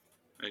cool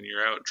and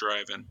you're out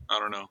driving. I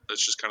don't know.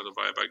 That's just kind of the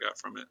vibe I got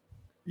from it.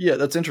 yeah,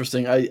 that's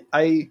interesting.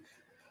 I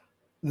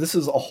this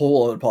is a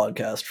whole other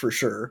podcast for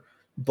sure,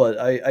 but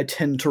I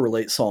tend to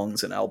relate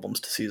songs and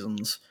albums to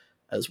seasons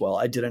as well.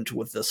 I didn't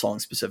with this song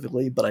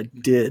specifically, but I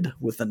did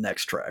with the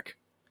next track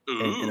in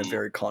a Ooh,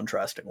 very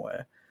contrasting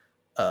way.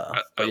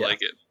 I But yeah, like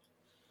it.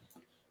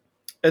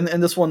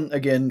 and this one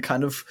again,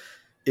 kind of,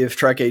 if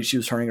track 8 she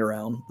was turning it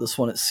around, this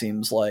one it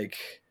seems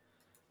like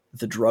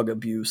the drug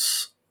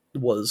abuse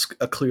was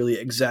a clearly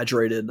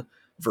exaggerated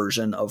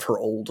version of her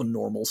old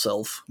normal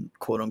self,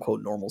 quote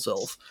unquote normal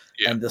self.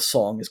 Yeah, And this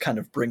song is kind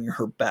of bringing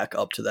her back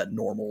up to that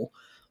normal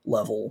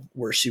level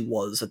where she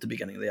was at the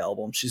beginning of the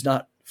album. She's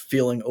not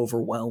feeling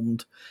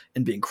overwhelmed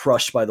and being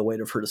crushed by the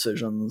weight of her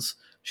decisions.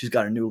 She's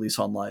got a new lease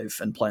on life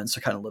and plans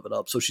to kind of live it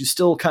up. So she's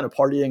still kind of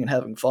partying and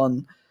having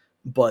fun,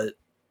 but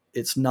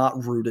it's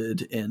not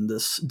rooted in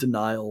this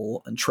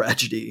denial and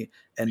tragedy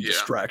and yeah.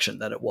 distraction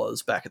that it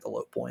was back at the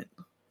low point.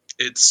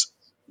 It's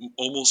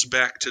almost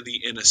back to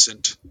the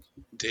innocent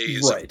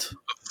days Right.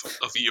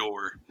 of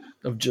yore.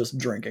 Of just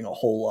drinking a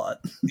whole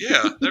lot.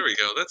 Yeah, there we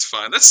go. That's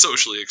fine. That's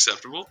socially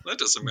acceptable. That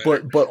doesn't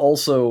matter. But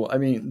also, I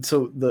mean,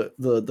 so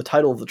the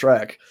title of the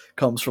track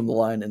comes from the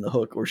line in the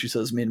hook where she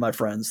says, "Me and my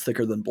friends,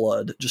 thicker than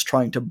blood, just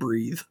trying to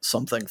breathe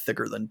something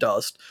thicker than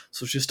dust."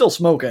 So she's still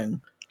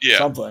smoking Yeah,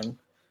 something,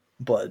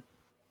 but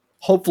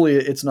hopefully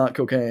it's not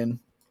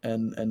cocaine,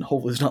 and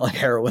hopefully it's not like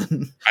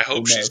heroin. I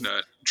hope or she's meth.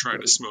 not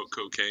trying to smoke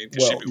cocaine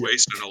because Well, she'd be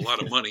wasting a lot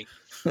of money.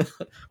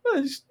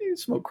 Well, you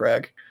smoke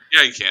crack.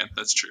 Yeah, you can.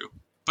 That's true.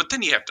 But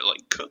then you have to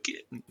like cook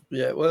it.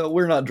 Yeah, well,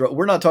 we're not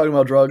talking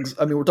about drugs.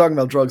 I mean, we're talking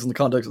about drugs in the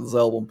context of this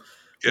album.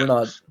 Yeah. We're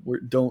not.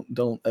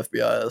 Don't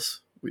FBI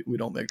us. We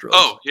don't make drugs.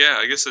 Oh, yeah.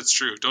 I guess that's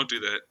true. Don't do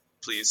that,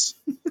 please.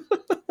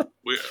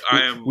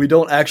 We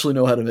don't actually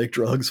know how to make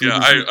drugs. Yeah,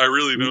 I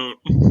really don't.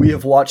 We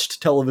have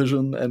watched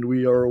television and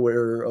we are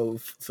aware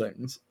of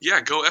things.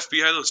 Yeah, go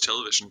FBI those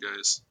television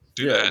guys.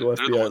 Do Yeah, that. go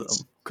They're the FBI ones.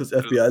 them because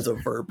FBI is a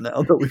verb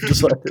now that we've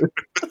decided.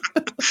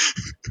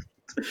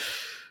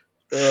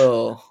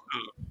 Oh,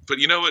 But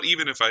you know what?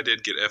 Even if I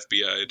did get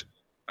FBI'd,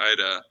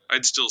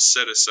 I'd still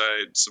set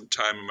aside some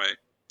time in my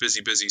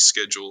busy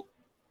schedule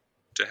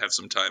to have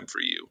some time for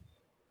you.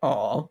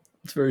 aw,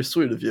 it's very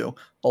sweet of you.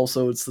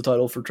 Also, it's the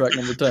title for track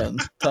number 10.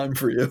 Time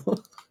for you.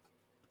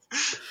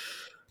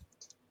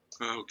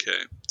 Okay,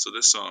 so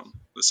this song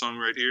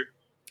right here.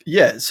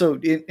 Yeah, so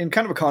in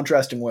kind of a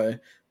contrasting way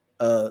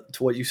to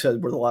what you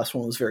said, where the last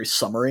one was very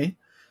summery,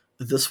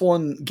 this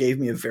one gave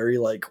me a very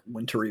like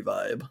wintry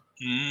vibe.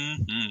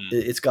 Mm-hmm.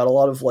 It's got a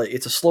lot of like,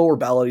 it's a slower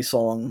ballady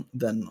song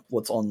than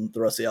what's on the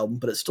rest of the album,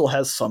 but it still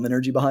has some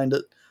energy behind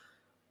it.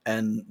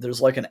 and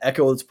there's like an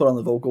echo that's put on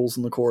the vocals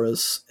in the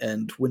chorus,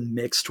 and when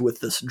mixed with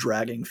this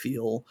dragging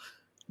feel,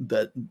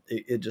 that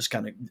it just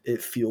kind of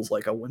it feels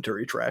like a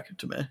wintry track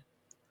to me.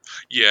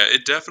 Yeah,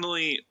 it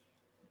definitely,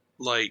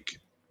 like,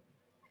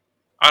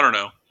 I don't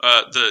know.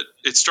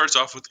 It starts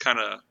off with kind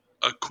of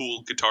a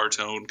cool guitar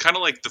tone, kind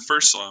of like the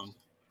first song.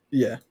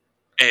 Yeah.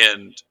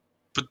 And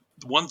but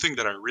one thing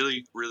that I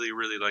really, really,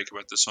 really like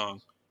about this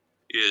song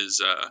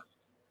is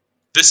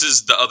this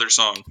is the other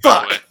song, by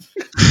Fuck! the way.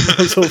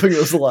 I was hoping it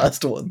was the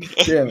last one.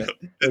 Damn it.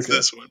 It's Okay.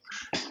 this one.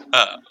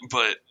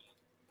 But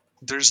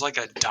there's like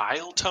a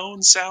dial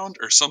tone sound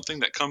or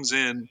something that comes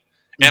in.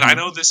 And I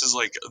know this is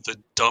like the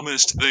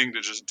dumbest thing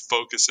to just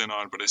focus in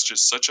on, but it's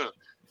just such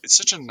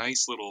a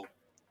nice little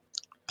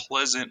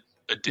pleasant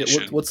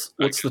addition. Yeah, what's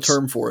the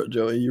term for it,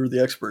 Joey? You're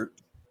the expert.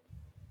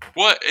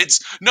 What?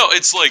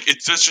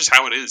 That's just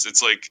how it is.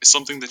 It's like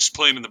something that's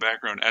playing in the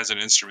background as an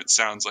instrument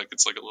sounds like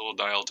it's like a little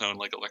dial tone,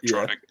 like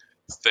electronic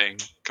thing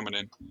coming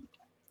in.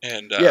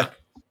 And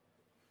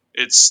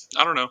it's,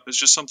 I don't know, it's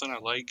just something I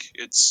like.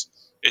 It's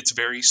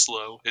very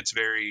slow. It's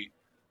very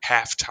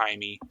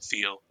half-timey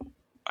feel,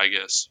 I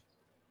guess.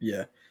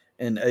 Yeah.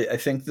 And I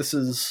think this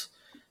is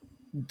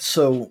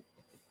so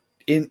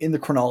in the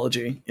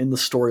chronology, in the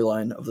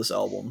storyline of this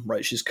album,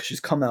 right? She's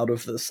come out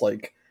of this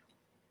like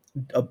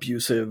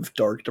abusive,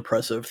 dark,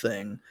 depressive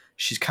thing.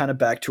 She's kind of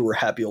back to her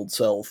happy old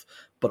self,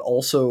 but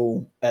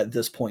also at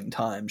this point in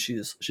time,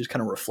 she's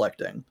kind of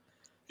reflecting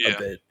a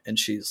bit, and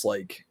she's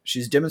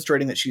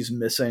demonstrating that she's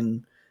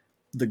missing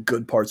the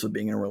good parts of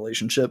being in a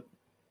relationship,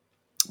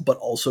 but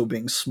also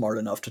being smart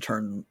enough to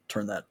turn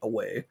that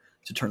away,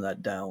 to turn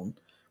that down,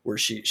 where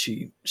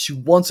she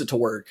wants it to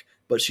work,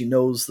 but she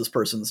knows this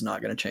person's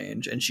not going to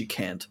change, and she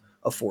can't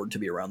afford to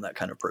be around that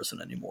kind of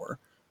person anymore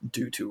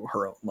due to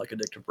her own like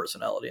addictive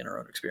personality and her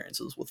own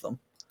experiences with them.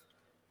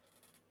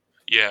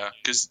 Yeah,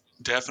 because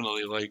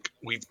definitely, like,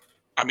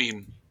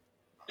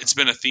 it's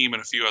been a theme in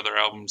a few other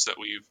albums that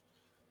we've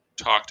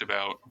talked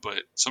about,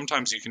 but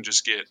sometimes you can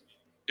just get,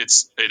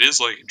 it is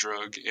like a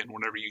drug, and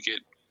whenever you get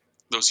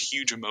those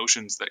huge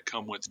emotions that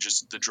come with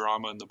just the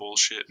drama and the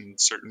bullshit in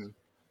certain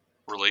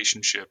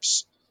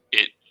relationships,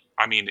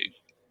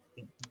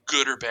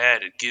 good or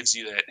bad, it gives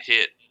you that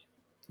hit.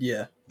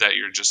 Yeah. That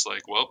you're just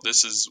like, well,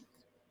 this is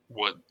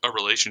what a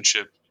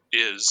relationship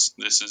is.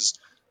 This is,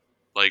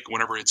 like,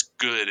 whenever it's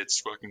good, it's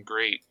fucking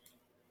great.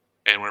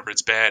 And whenever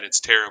it's bad, it's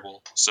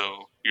terrible.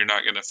 So you're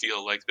not going to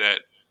feel like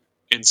that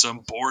in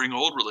some boring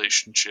old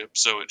relationship.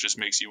 So it just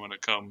makes you want to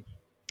come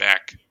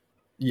back.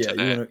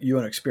 Yeah, you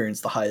want to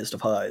experience the highest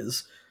of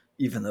highs,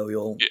 even though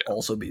you'll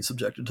also be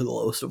subjected to the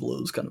lowest of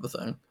lows, kind of a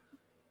thing.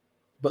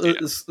 But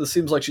this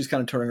seems like she's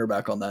kind of turning her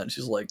back on that, and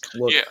she's like,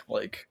 look,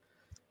 like,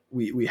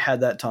 we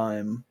had that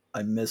time.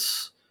 I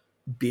miss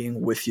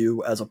being with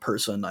you as a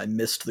person. I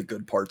missed the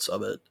good parts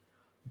of it,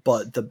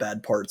 but the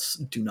bad parts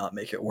do not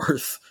make it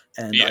worth.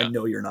 And I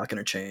know you're not going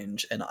to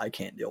change, and I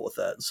can't deal with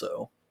that.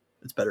 So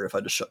it's better if I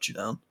just shut you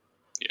down.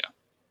 Yeah.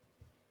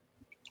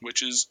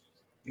 Which is,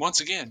 once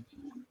again,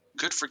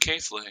 good for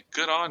K-Flay.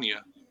 Good on you.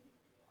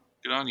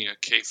 Good on you,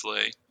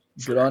 K-Flay.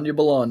 Good on you,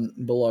 Bologna.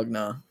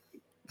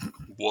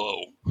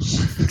 Whoa.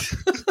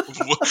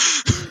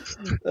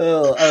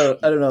 Oh,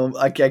 I don't know.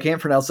 I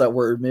can't pronounce that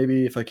word.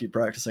 Maybe if I keep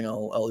practicing,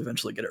 I'll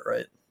eventually get it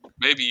right.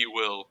 Maybe you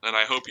will, and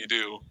I hope you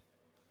do.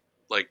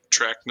 Like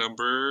track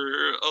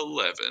number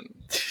 11.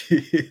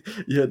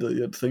 you had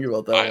to think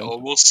about that. I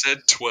almost said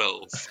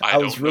 12. I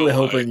was really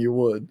hoping you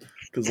would,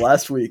 because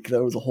last week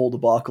there was a whole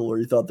debacle where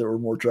you thought there were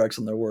more tracks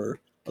than there were.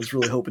 I was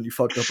really hoping you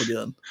fucked up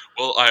again.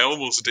 Well, I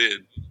almost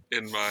did.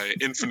 In my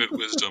infinite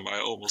wisdom, I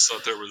almost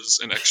thought there was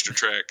an extra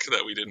track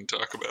that we didn't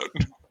talk about.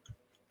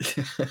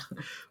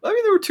 I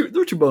mean, there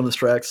were two bonus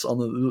tracks on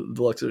the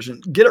deluxe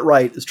edition. Get It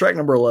Right is track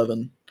number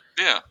 11.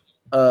 Yeah.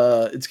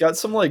 It's got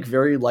some like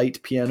very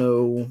light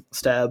piano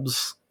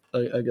stabs,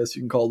 I guess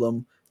you can call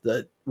them,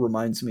 that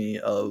reminds me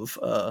of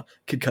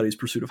Kid Cudi's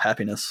Pursuit of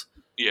Happiness.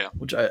 Yeah.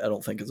 Which I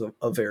don't think is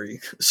a very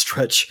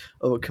stretch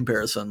of a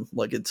comparison.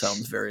 Like, it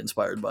sounds very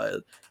inspired by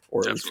it,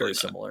 or at least very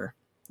similar.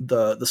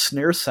 The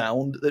snare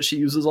sound that she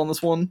uses on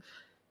this one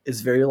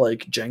is very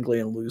like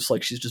jangly and loose,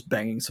 like she's just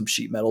banging some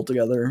sheet metal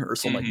together or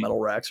some like metal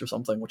racks or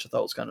something, which I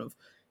thought was kind of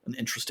an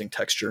interesting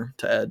texture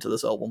to add to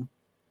this album.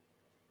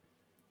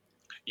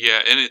 Yeah,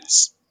 and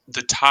it's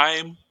the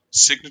time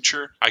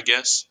signature, I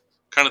guess,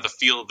 kind of the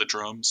feel of the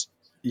drums.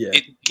 Yeah.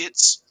 It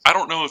gets, I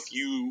don't know if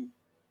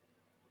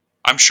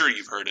I'm sure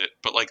you've heard it,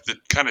 but like the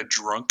kind of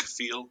drunk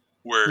feel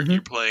where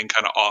you're playing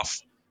kind of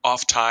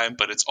off time,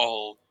 but it's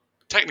all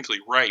technically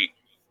right.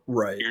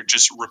 Right. You're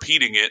just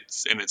repeating it,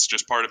 and it's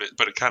just part of it,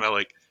 but it kind of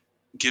like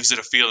gives it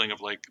a feeling of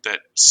like that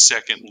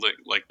second lick,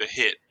 like the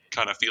hit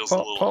kind of feels a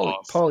little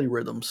off.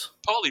 Polyrhythms.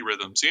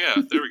 Polyrhythms, yeah.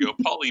 There we go.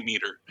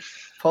 Polymeter.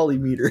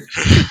 Polymeter.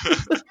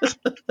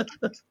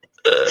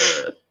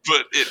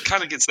 But it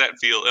kind of gets that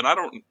feel, and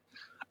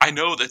I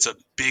know that's a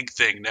big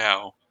thing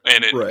now,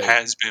 and it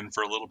has been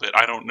for a little bit.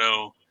 I don't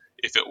know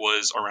if it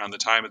was around the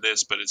time of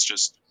this, but it's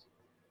just,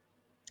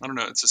 I don't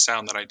know, it's a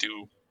sound that I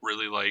do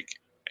really like,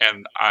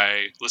 and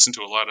I listen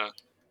to a lot of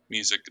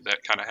music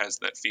that kind of has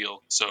that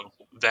feel. So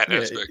that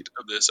aspect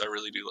of this I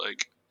really do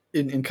like.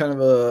 In kind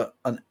of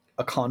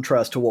a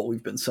contrast to what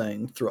we've been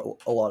saying throughout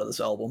a lot of this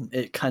album,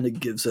 it kind of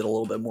gives it a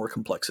little bit more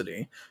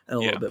complexity and a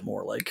little bit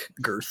more like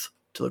girth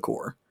to the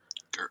core.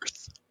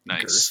 Girth.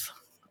 Nice. Girth.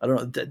 I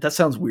don't know. That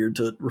sounds weird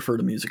to refer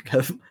to music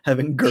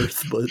having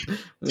girth, but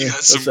you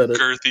got some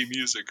girthy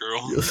music,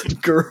 girl. Yes,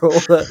 girl,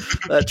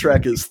 that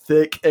track is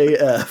thick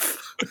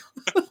AF.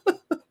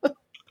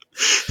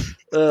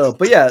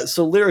 But yeah,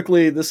 so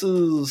lyrically, this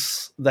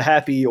is the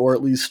happy or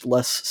at least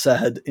less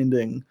sad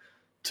ending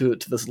to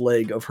this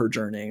leg of her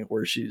journey,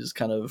 where she's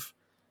kind of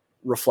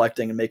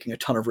reflecting and making a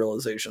ton of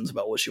realizations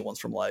about what she wants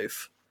from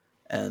life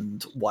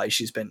and why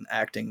she's been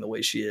acting the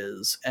way she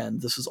is.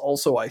 And this is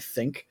also, I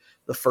think,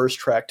 the first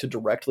track to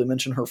directly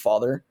mention her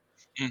father,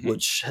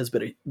 which has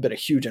been a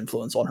huge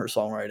influence on her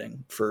songwriting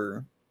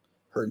for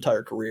her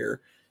entire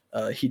career.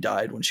 He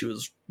died when she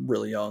was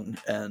really young,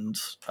 and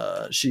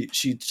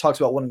she talks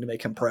about wanting to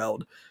make him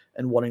proud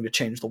and wanting to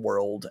change the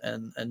world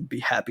and be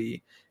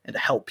happy and to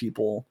help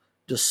people,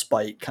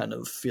 despite kind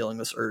of feeling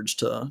this urge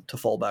to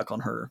fall back on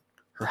her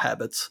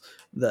habits,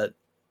 that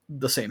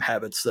the same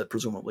habits that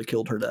presumably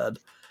killed her dad.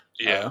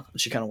 Yeah.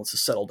 She kind of wants to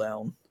settle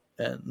down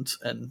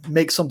and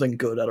make something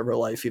good out of her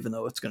life, even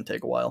though it's going to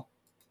take a while.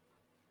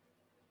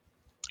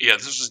 Yeah,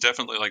 this was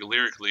definitely, like,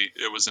 lyrically,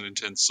 it was an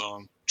intense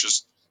song.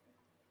 Just,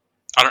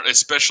 I don't,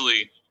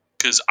 especially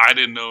because I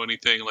didn't know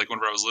anything. Like,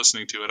 whenever I was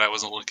listening to it, I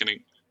wasn't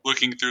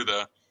looking through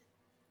the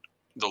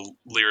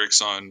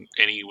lyrics on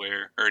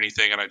anywhere or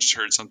anything, and I just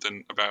heard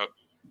something about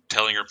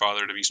telling her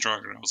father to be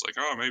stronger, and I was like,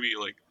 oh, maybe he,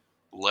 like,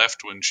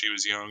 left when she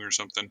was young or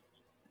something.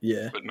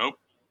 Yeah. But nope,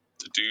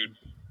 the dude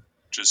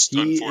just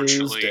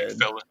unfortunately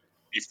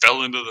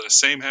fell into the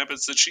same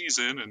habits that she's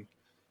in, and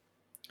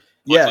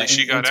luckily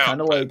she got out.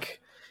 Kind of like,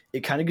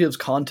 it kind of gives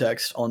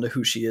context onto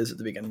who she is at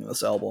the beginning of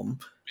this album,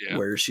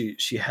 where she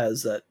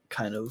has that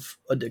kind of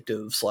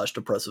addictive /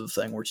 depressive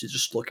thing where she's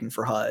just looking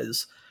for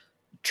highs,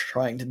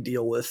 trying to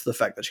deal with the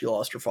fact that she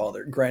lost her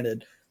father.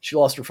 Granted, she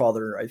lost her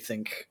father, I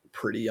think,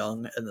 pretty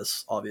young, and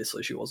this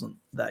obviously she wasn't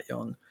that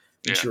young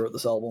when she wrote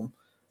this album.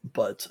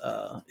 But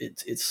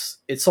it's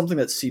something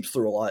that seeps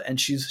through a lot,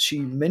 and she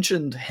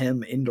mentioned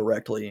him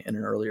indirectly in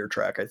an earlier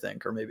track, I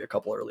think, or maybe a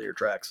couple earlier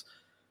tracks,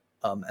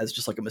 as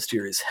just like a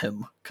mysterious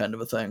him kind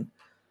of a thing.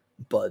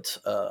 But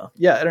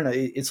yeah, I don't know.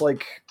 It's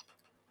like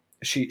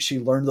she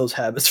learned those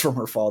habits from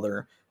her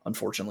father.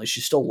 Unfortunately, she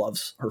still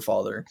loves her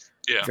father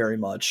very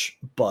much,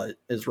 but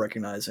is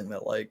recognizing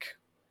that like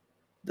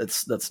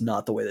that's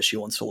not the way that she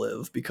wants to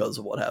live because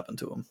of what happened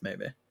to him.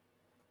 Maybe.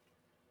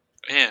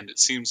 And it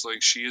seems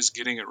like she is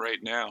getting it right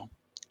now.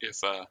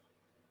 If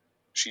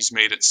she's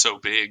made it so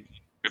big,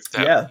 if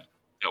that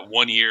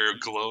 1 year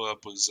glow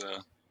up was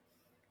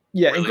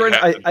really, and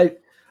granted,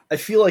 I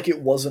feel like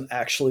it wasn't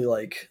actually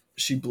like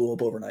she blew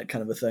up overnight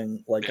kind of a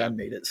thing. Like I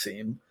made it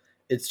seem.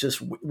 It's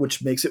just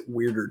which makes it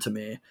weirder to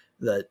me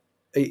that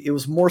it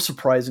was more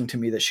surprising to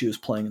me that she was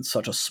playing in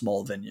such a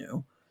small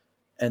venue,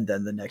 and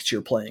then the next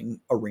year playing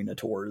arena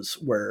tours.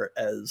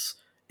 Whereas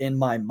in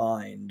my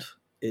mind,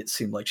 it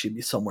seemed like she'd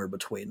be somewhere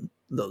between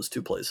those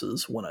two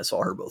places when I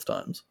saw her both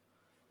times.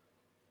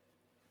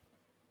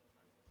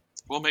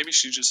 Well, maybe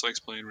she just likes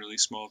playing really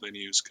small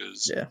venues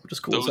because which is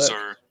cool. Those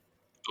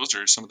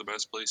are some of the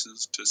best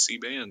places to see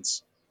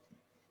bands.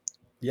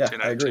 Yeah,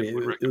 I agree.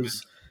 It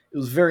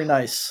was very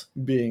nice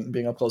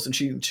being up close, and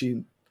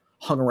she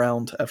hung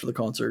around after the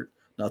concert.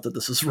 Not that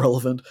this is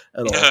relevant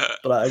at all,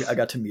 but I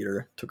got to meet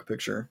her, took a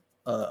picture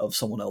of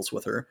someone else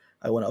with her.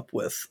 I went up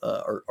with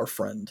our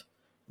friend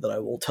that I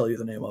will tell you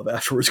the name of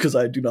afterwards because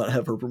I do not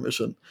have her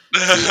permission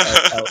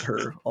to out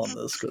her on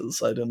this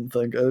because I didn't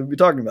think I would be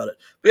talking about it.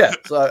 But yeah,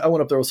 so I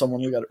went up there with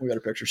someone. We got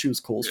a picture. She was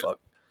cool as fuck.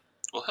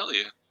 Well, hell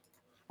yeah,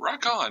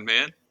 rock on,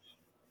 man.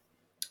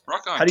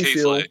 Rock on. How do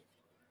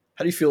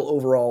you feel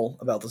overall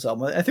about this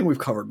album? I think we've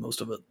covered most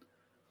of it.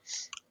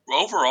 Well,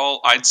 overall,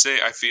 I'd say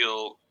I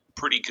feel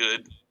pretty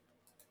good.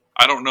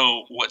 I don't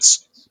know why.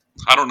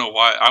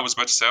 I was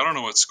about to say I don't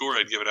know what score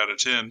I'd give it out of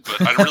 10,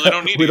 but I really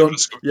don't need to give it a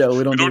score. Yeah,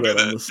 we don't do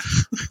that.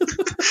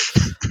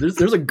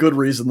 There's a good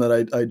reason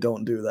that I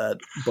don't do that,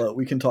 but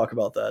we can talk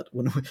about that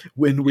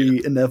when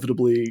we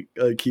inevitably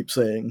keep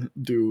saying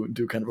do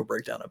kind of a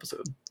breakdown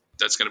episode.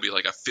 That's going to be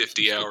like a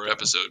 50-hour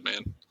episode,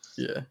 man.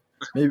 Yeah,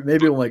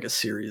 maybe we'll make a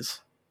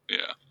series.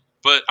 Yeah,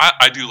 but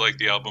I do like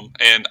the album,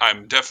 and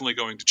I'm definitely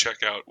going to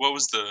check out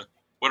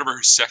whatever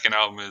her second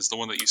album is, the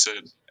one that you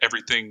said,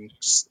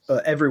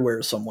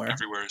 Everywhere Somewhere.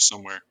 Everywhere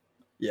Somewhere.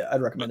 Yeah,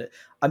 I'd recommend it.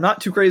 I'm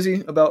not too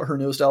crazy about her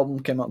newest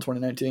album. Came out in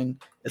 2019.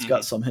 It's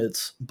got some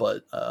hits,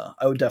 but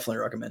I would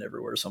definitely recommend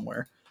Everywhere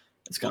Somewhere.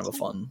 It's kind of a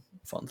fun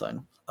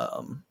thing.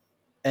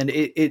 And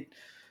it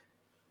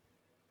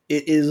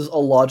is a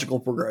logical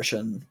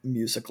progression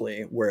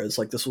musically, whereas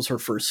like this was her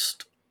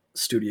first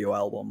studio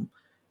album.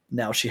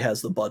 Now she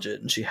has the budget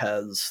and she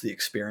has the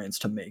experience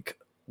to make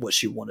what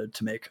she wanted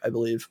to make, I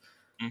believe.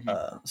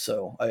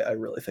 So I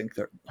really think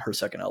that her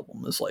second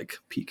album is like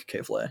peak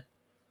K-Flay.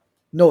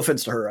 no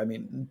offense to her. I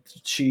mean,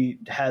 she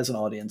has an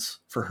audience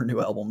for her new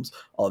albums,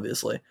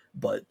 obviously,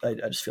 but I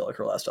just feel like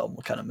her last album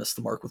kind of missed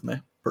the mark with me,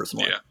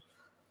 personally. Yeah.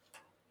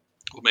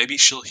 Well, maybe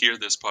she'll hear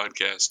this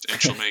podcast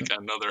and she'll make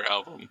another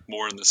album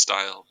more in the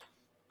style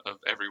of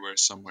Everywhere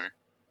Somewhere.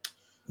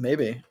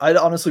 Maybe. I'd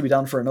honestly be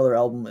down for another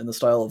album in the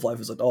style of Life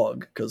as a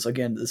Dog, because,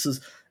 again,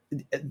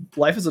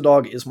 Life as a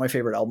Dog is my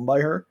favorite album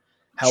by her.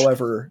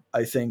 However,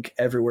 I think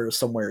Everywhere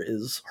Somewhere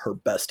is her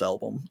best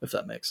album, if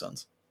that makes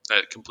sense.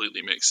 That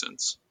completely makes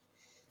sense.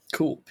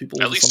 Cool.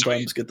 People At least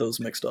sometimes get those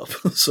mixed up.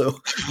 So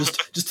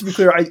just to be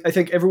clear, I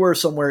think Everywhere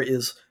Somewhere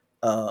is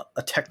a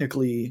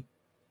technically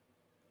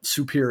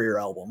superior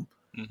album.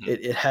 Mm-hmm.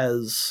 It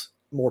has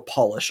more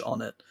polish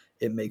on it.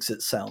 It makes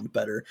it sound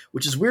better,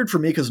 which is weird for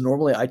me because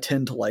normally I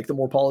tend to like the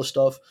more polished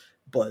stuff.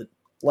 But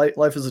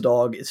Life as a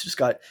Dog,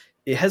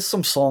 it has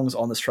some songs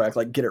on this track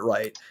like Get It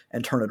Right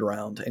and Turn It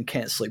Around and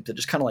Can't Sleep that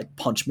just kind of like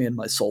punch me in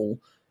my soul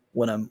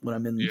when I'm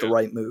in the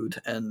right mood.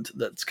 And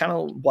that's kind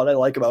of what I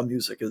like about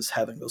music, is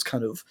having those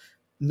kind of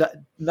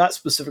not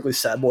specifically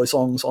sad boy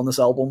songs on this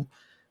album,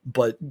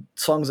 but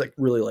songs that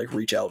really like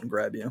reach out and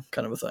grab you,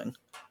 kind of a thing.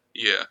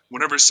 Yeah,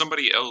 whenever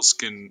somebody else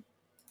can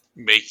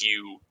make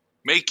you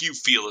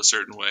feel a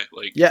certain way,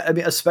 like, yeah, I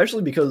mean,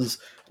 especially because,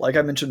 like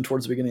I mentioned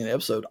towards the beginning of the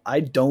episode,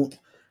 I don't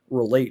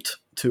relate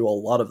to a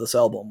lot of this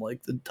album.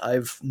 Like,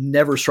 I've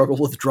never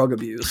struggled with drug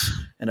abuse,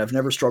 and I've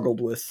never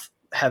struggled with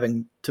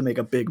having to make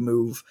a big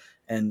move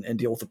and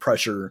deal with the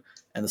pressure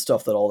and the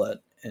stuff that all that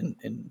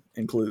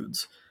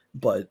includes.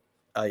 But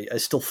I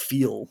still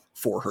feel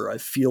for her. I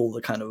feel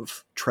the kind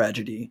of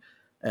tragedy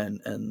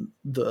and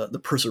the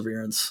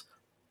perseverance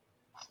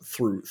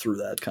through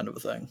that kind of a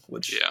thing,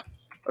 which, yeah,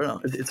 I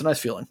don't know, it's a nice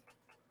feeling.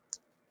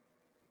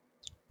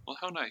 Well,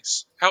 how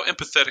nice. How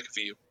empathetic of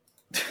you.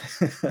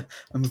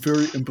 I'm a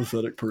very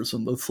empathetic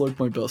person. That's like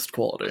my best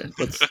quality.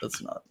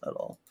 That's not at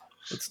all.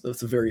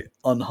 That's a very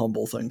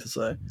unhumble thing to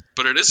say.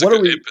 But it is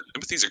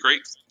empathy is a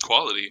great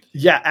quality.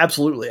 Yeah,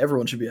 absolutely.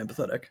 Everyone should be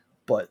empathetic,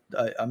 but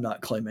I'm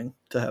not claiming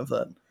to have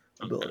that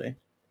ability.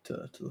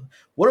 To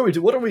what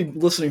are we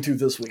listening to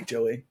this week,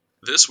 Joey?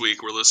 This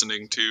week we're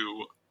listening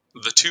to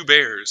The Two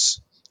Bears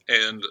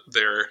and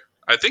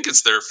I think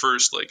it's their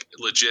first like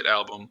legit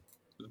album,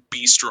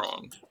 Be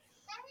Strong.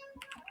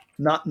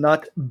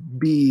 Not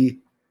B.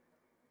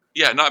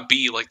 Yeah, not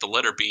B like the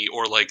letter B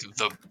or like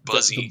the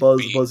buzzy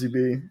buzzy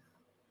B.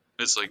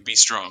 It's like Be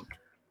Strong.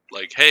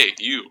 Like, hey,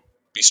 you,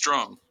 be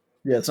strong.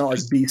 Yeah, it's not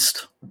like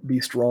Beast. Be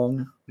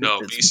strong. No,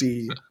 it's Beast.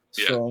 Be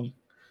strong.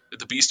 Yeah.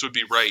 The Beast would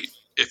be right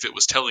if it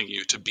was telling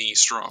you to be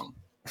strong.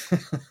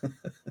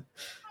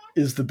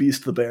 Is the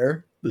Beast the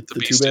bear? The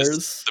two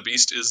bears? The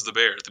Beast is the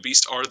bear. The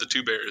Beast are the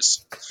two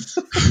bears.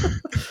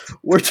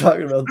 We're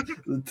talking about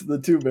the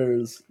two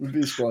bears.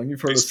 Be strong.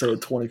 You've heard us say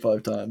it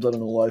 25 times. I don't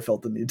know why I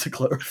felt the need to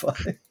clarify.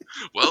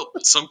 Well,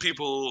 some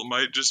people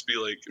might just be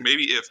like,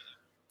 maybe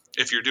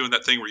if you're doing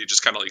that thing where you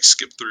just kind of like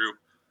skip through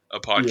a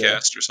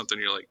podcast or something,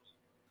 you're like,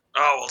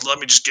 oh, well, let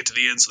me just get to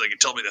the end so they can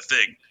tell me the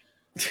thing.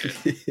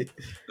 Yeah.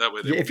 That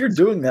way if you're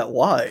doing that,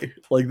 why?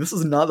 Like, this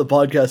is not the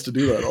podcast to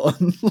do that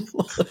on.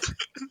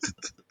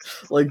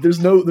 Like, there's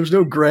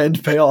no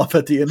grand payoff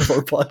at the end of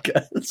our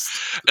podcast.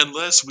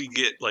 Unless we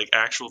get like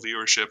actual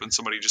viewership and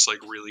somebody just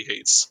like really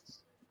hates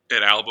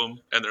an album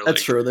and they're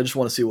That's true. They just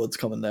want to see what's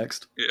coming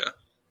next. Yeah.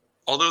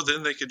 Although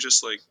then they could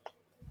just like,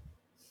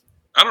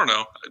 I don't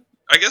know.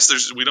 I guess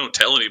we don't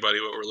tell anybody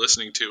what we're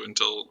listening to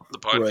until the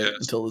podcast. Right,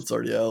 until it's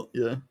already out,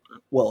 yeah.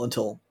 Well,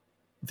 until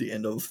the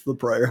end of the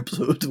prior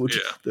episode, which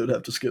they would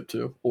have to skip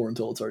to, or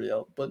until it's already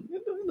out. But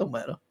it don't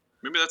matter.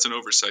 Maybe that's an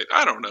oversight.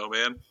 I don't know,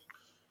 man.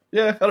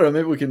 Yeah, I don't know.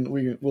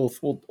 Maybe we'll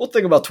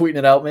think about tweeting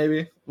it out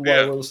maybe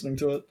while we're listening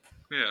to it.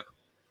 Yeah.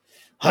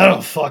 I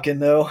don't fucking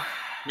know.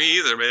 Me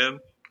either, man.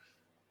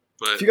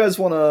 But if you guys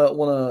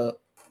wanna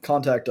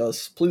contact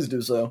us, please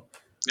do so.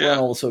 We're on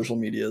all the social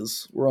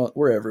medias.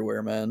 We're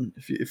everywhere, man.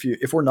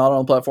 If we're not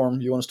on a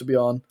platform you want us to be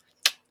on,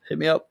 hit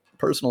me up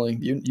personally.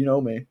 You know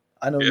me.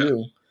 I know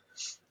you.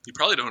 You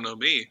probably don't know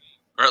me.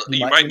 Or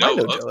you might know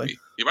of Joey. me.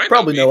 You might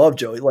probably know of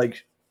Joey.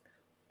 Like,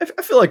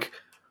 I feel like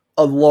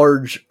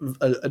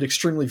an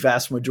extremely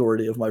vast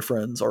majority of my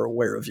friends are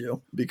aware of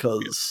you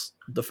because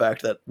the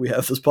fact that we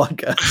have this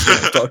podcast,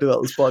 I've talked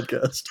about this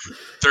podcast.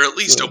 They're at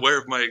least aware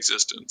of my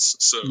existence.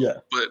 So, yeah.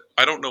 But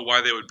I don't know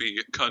why they would be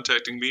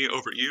contacting me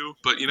over you.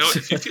 But you know,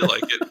 if you feel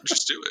like it,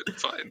 just do it.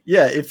 Fine.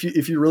 Yeah, if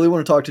you really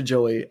want to talk to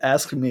Joey,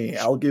 ask me.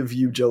 I'll give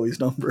you Joey's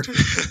number,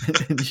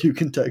 and you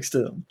can text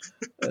him,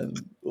 and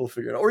we'll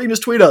figure it out. Or you can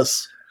just tweet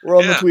us. We're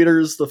on the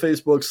Twitters, the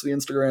Facebooks, the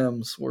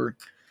Instagrams.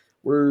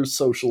 We're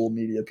social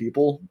media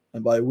people,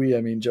 and by we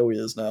I mean Joey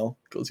is now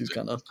because he's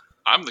kind of.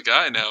 I'm the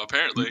guy now,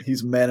 apparently.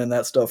 He's manning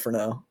that stuff for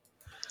now.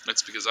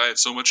 That's because I have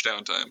so much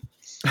downtime.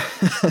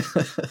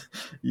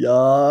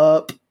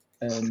 Yup.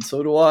 And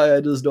so do I.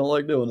 I just don't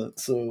like doing it.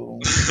 So,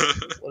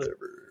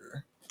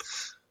 whatever.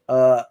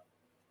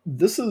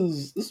 This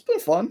has been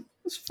fun.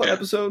 This is a fun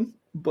episode.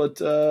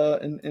 But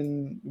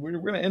and we're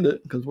gonna end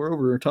it because we're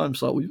over our time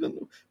slot.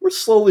 We're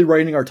slowly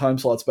writing our time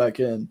slots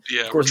back in.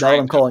 Yeah, of course, now that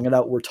I'm calling it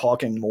out, we're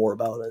talking more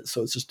about it,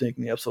 so it's just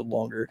making the episode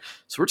longer.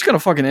 So we're just gonna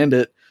fucking end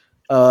it.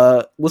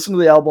 Listen to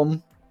the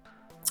album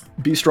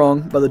 "Be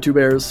Strong" by the Two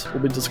Bears.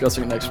 We'll be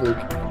discussing it next week.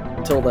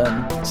 Until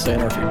then, stay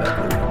in our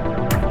feedback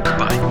loop.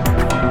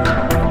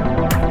 Bye.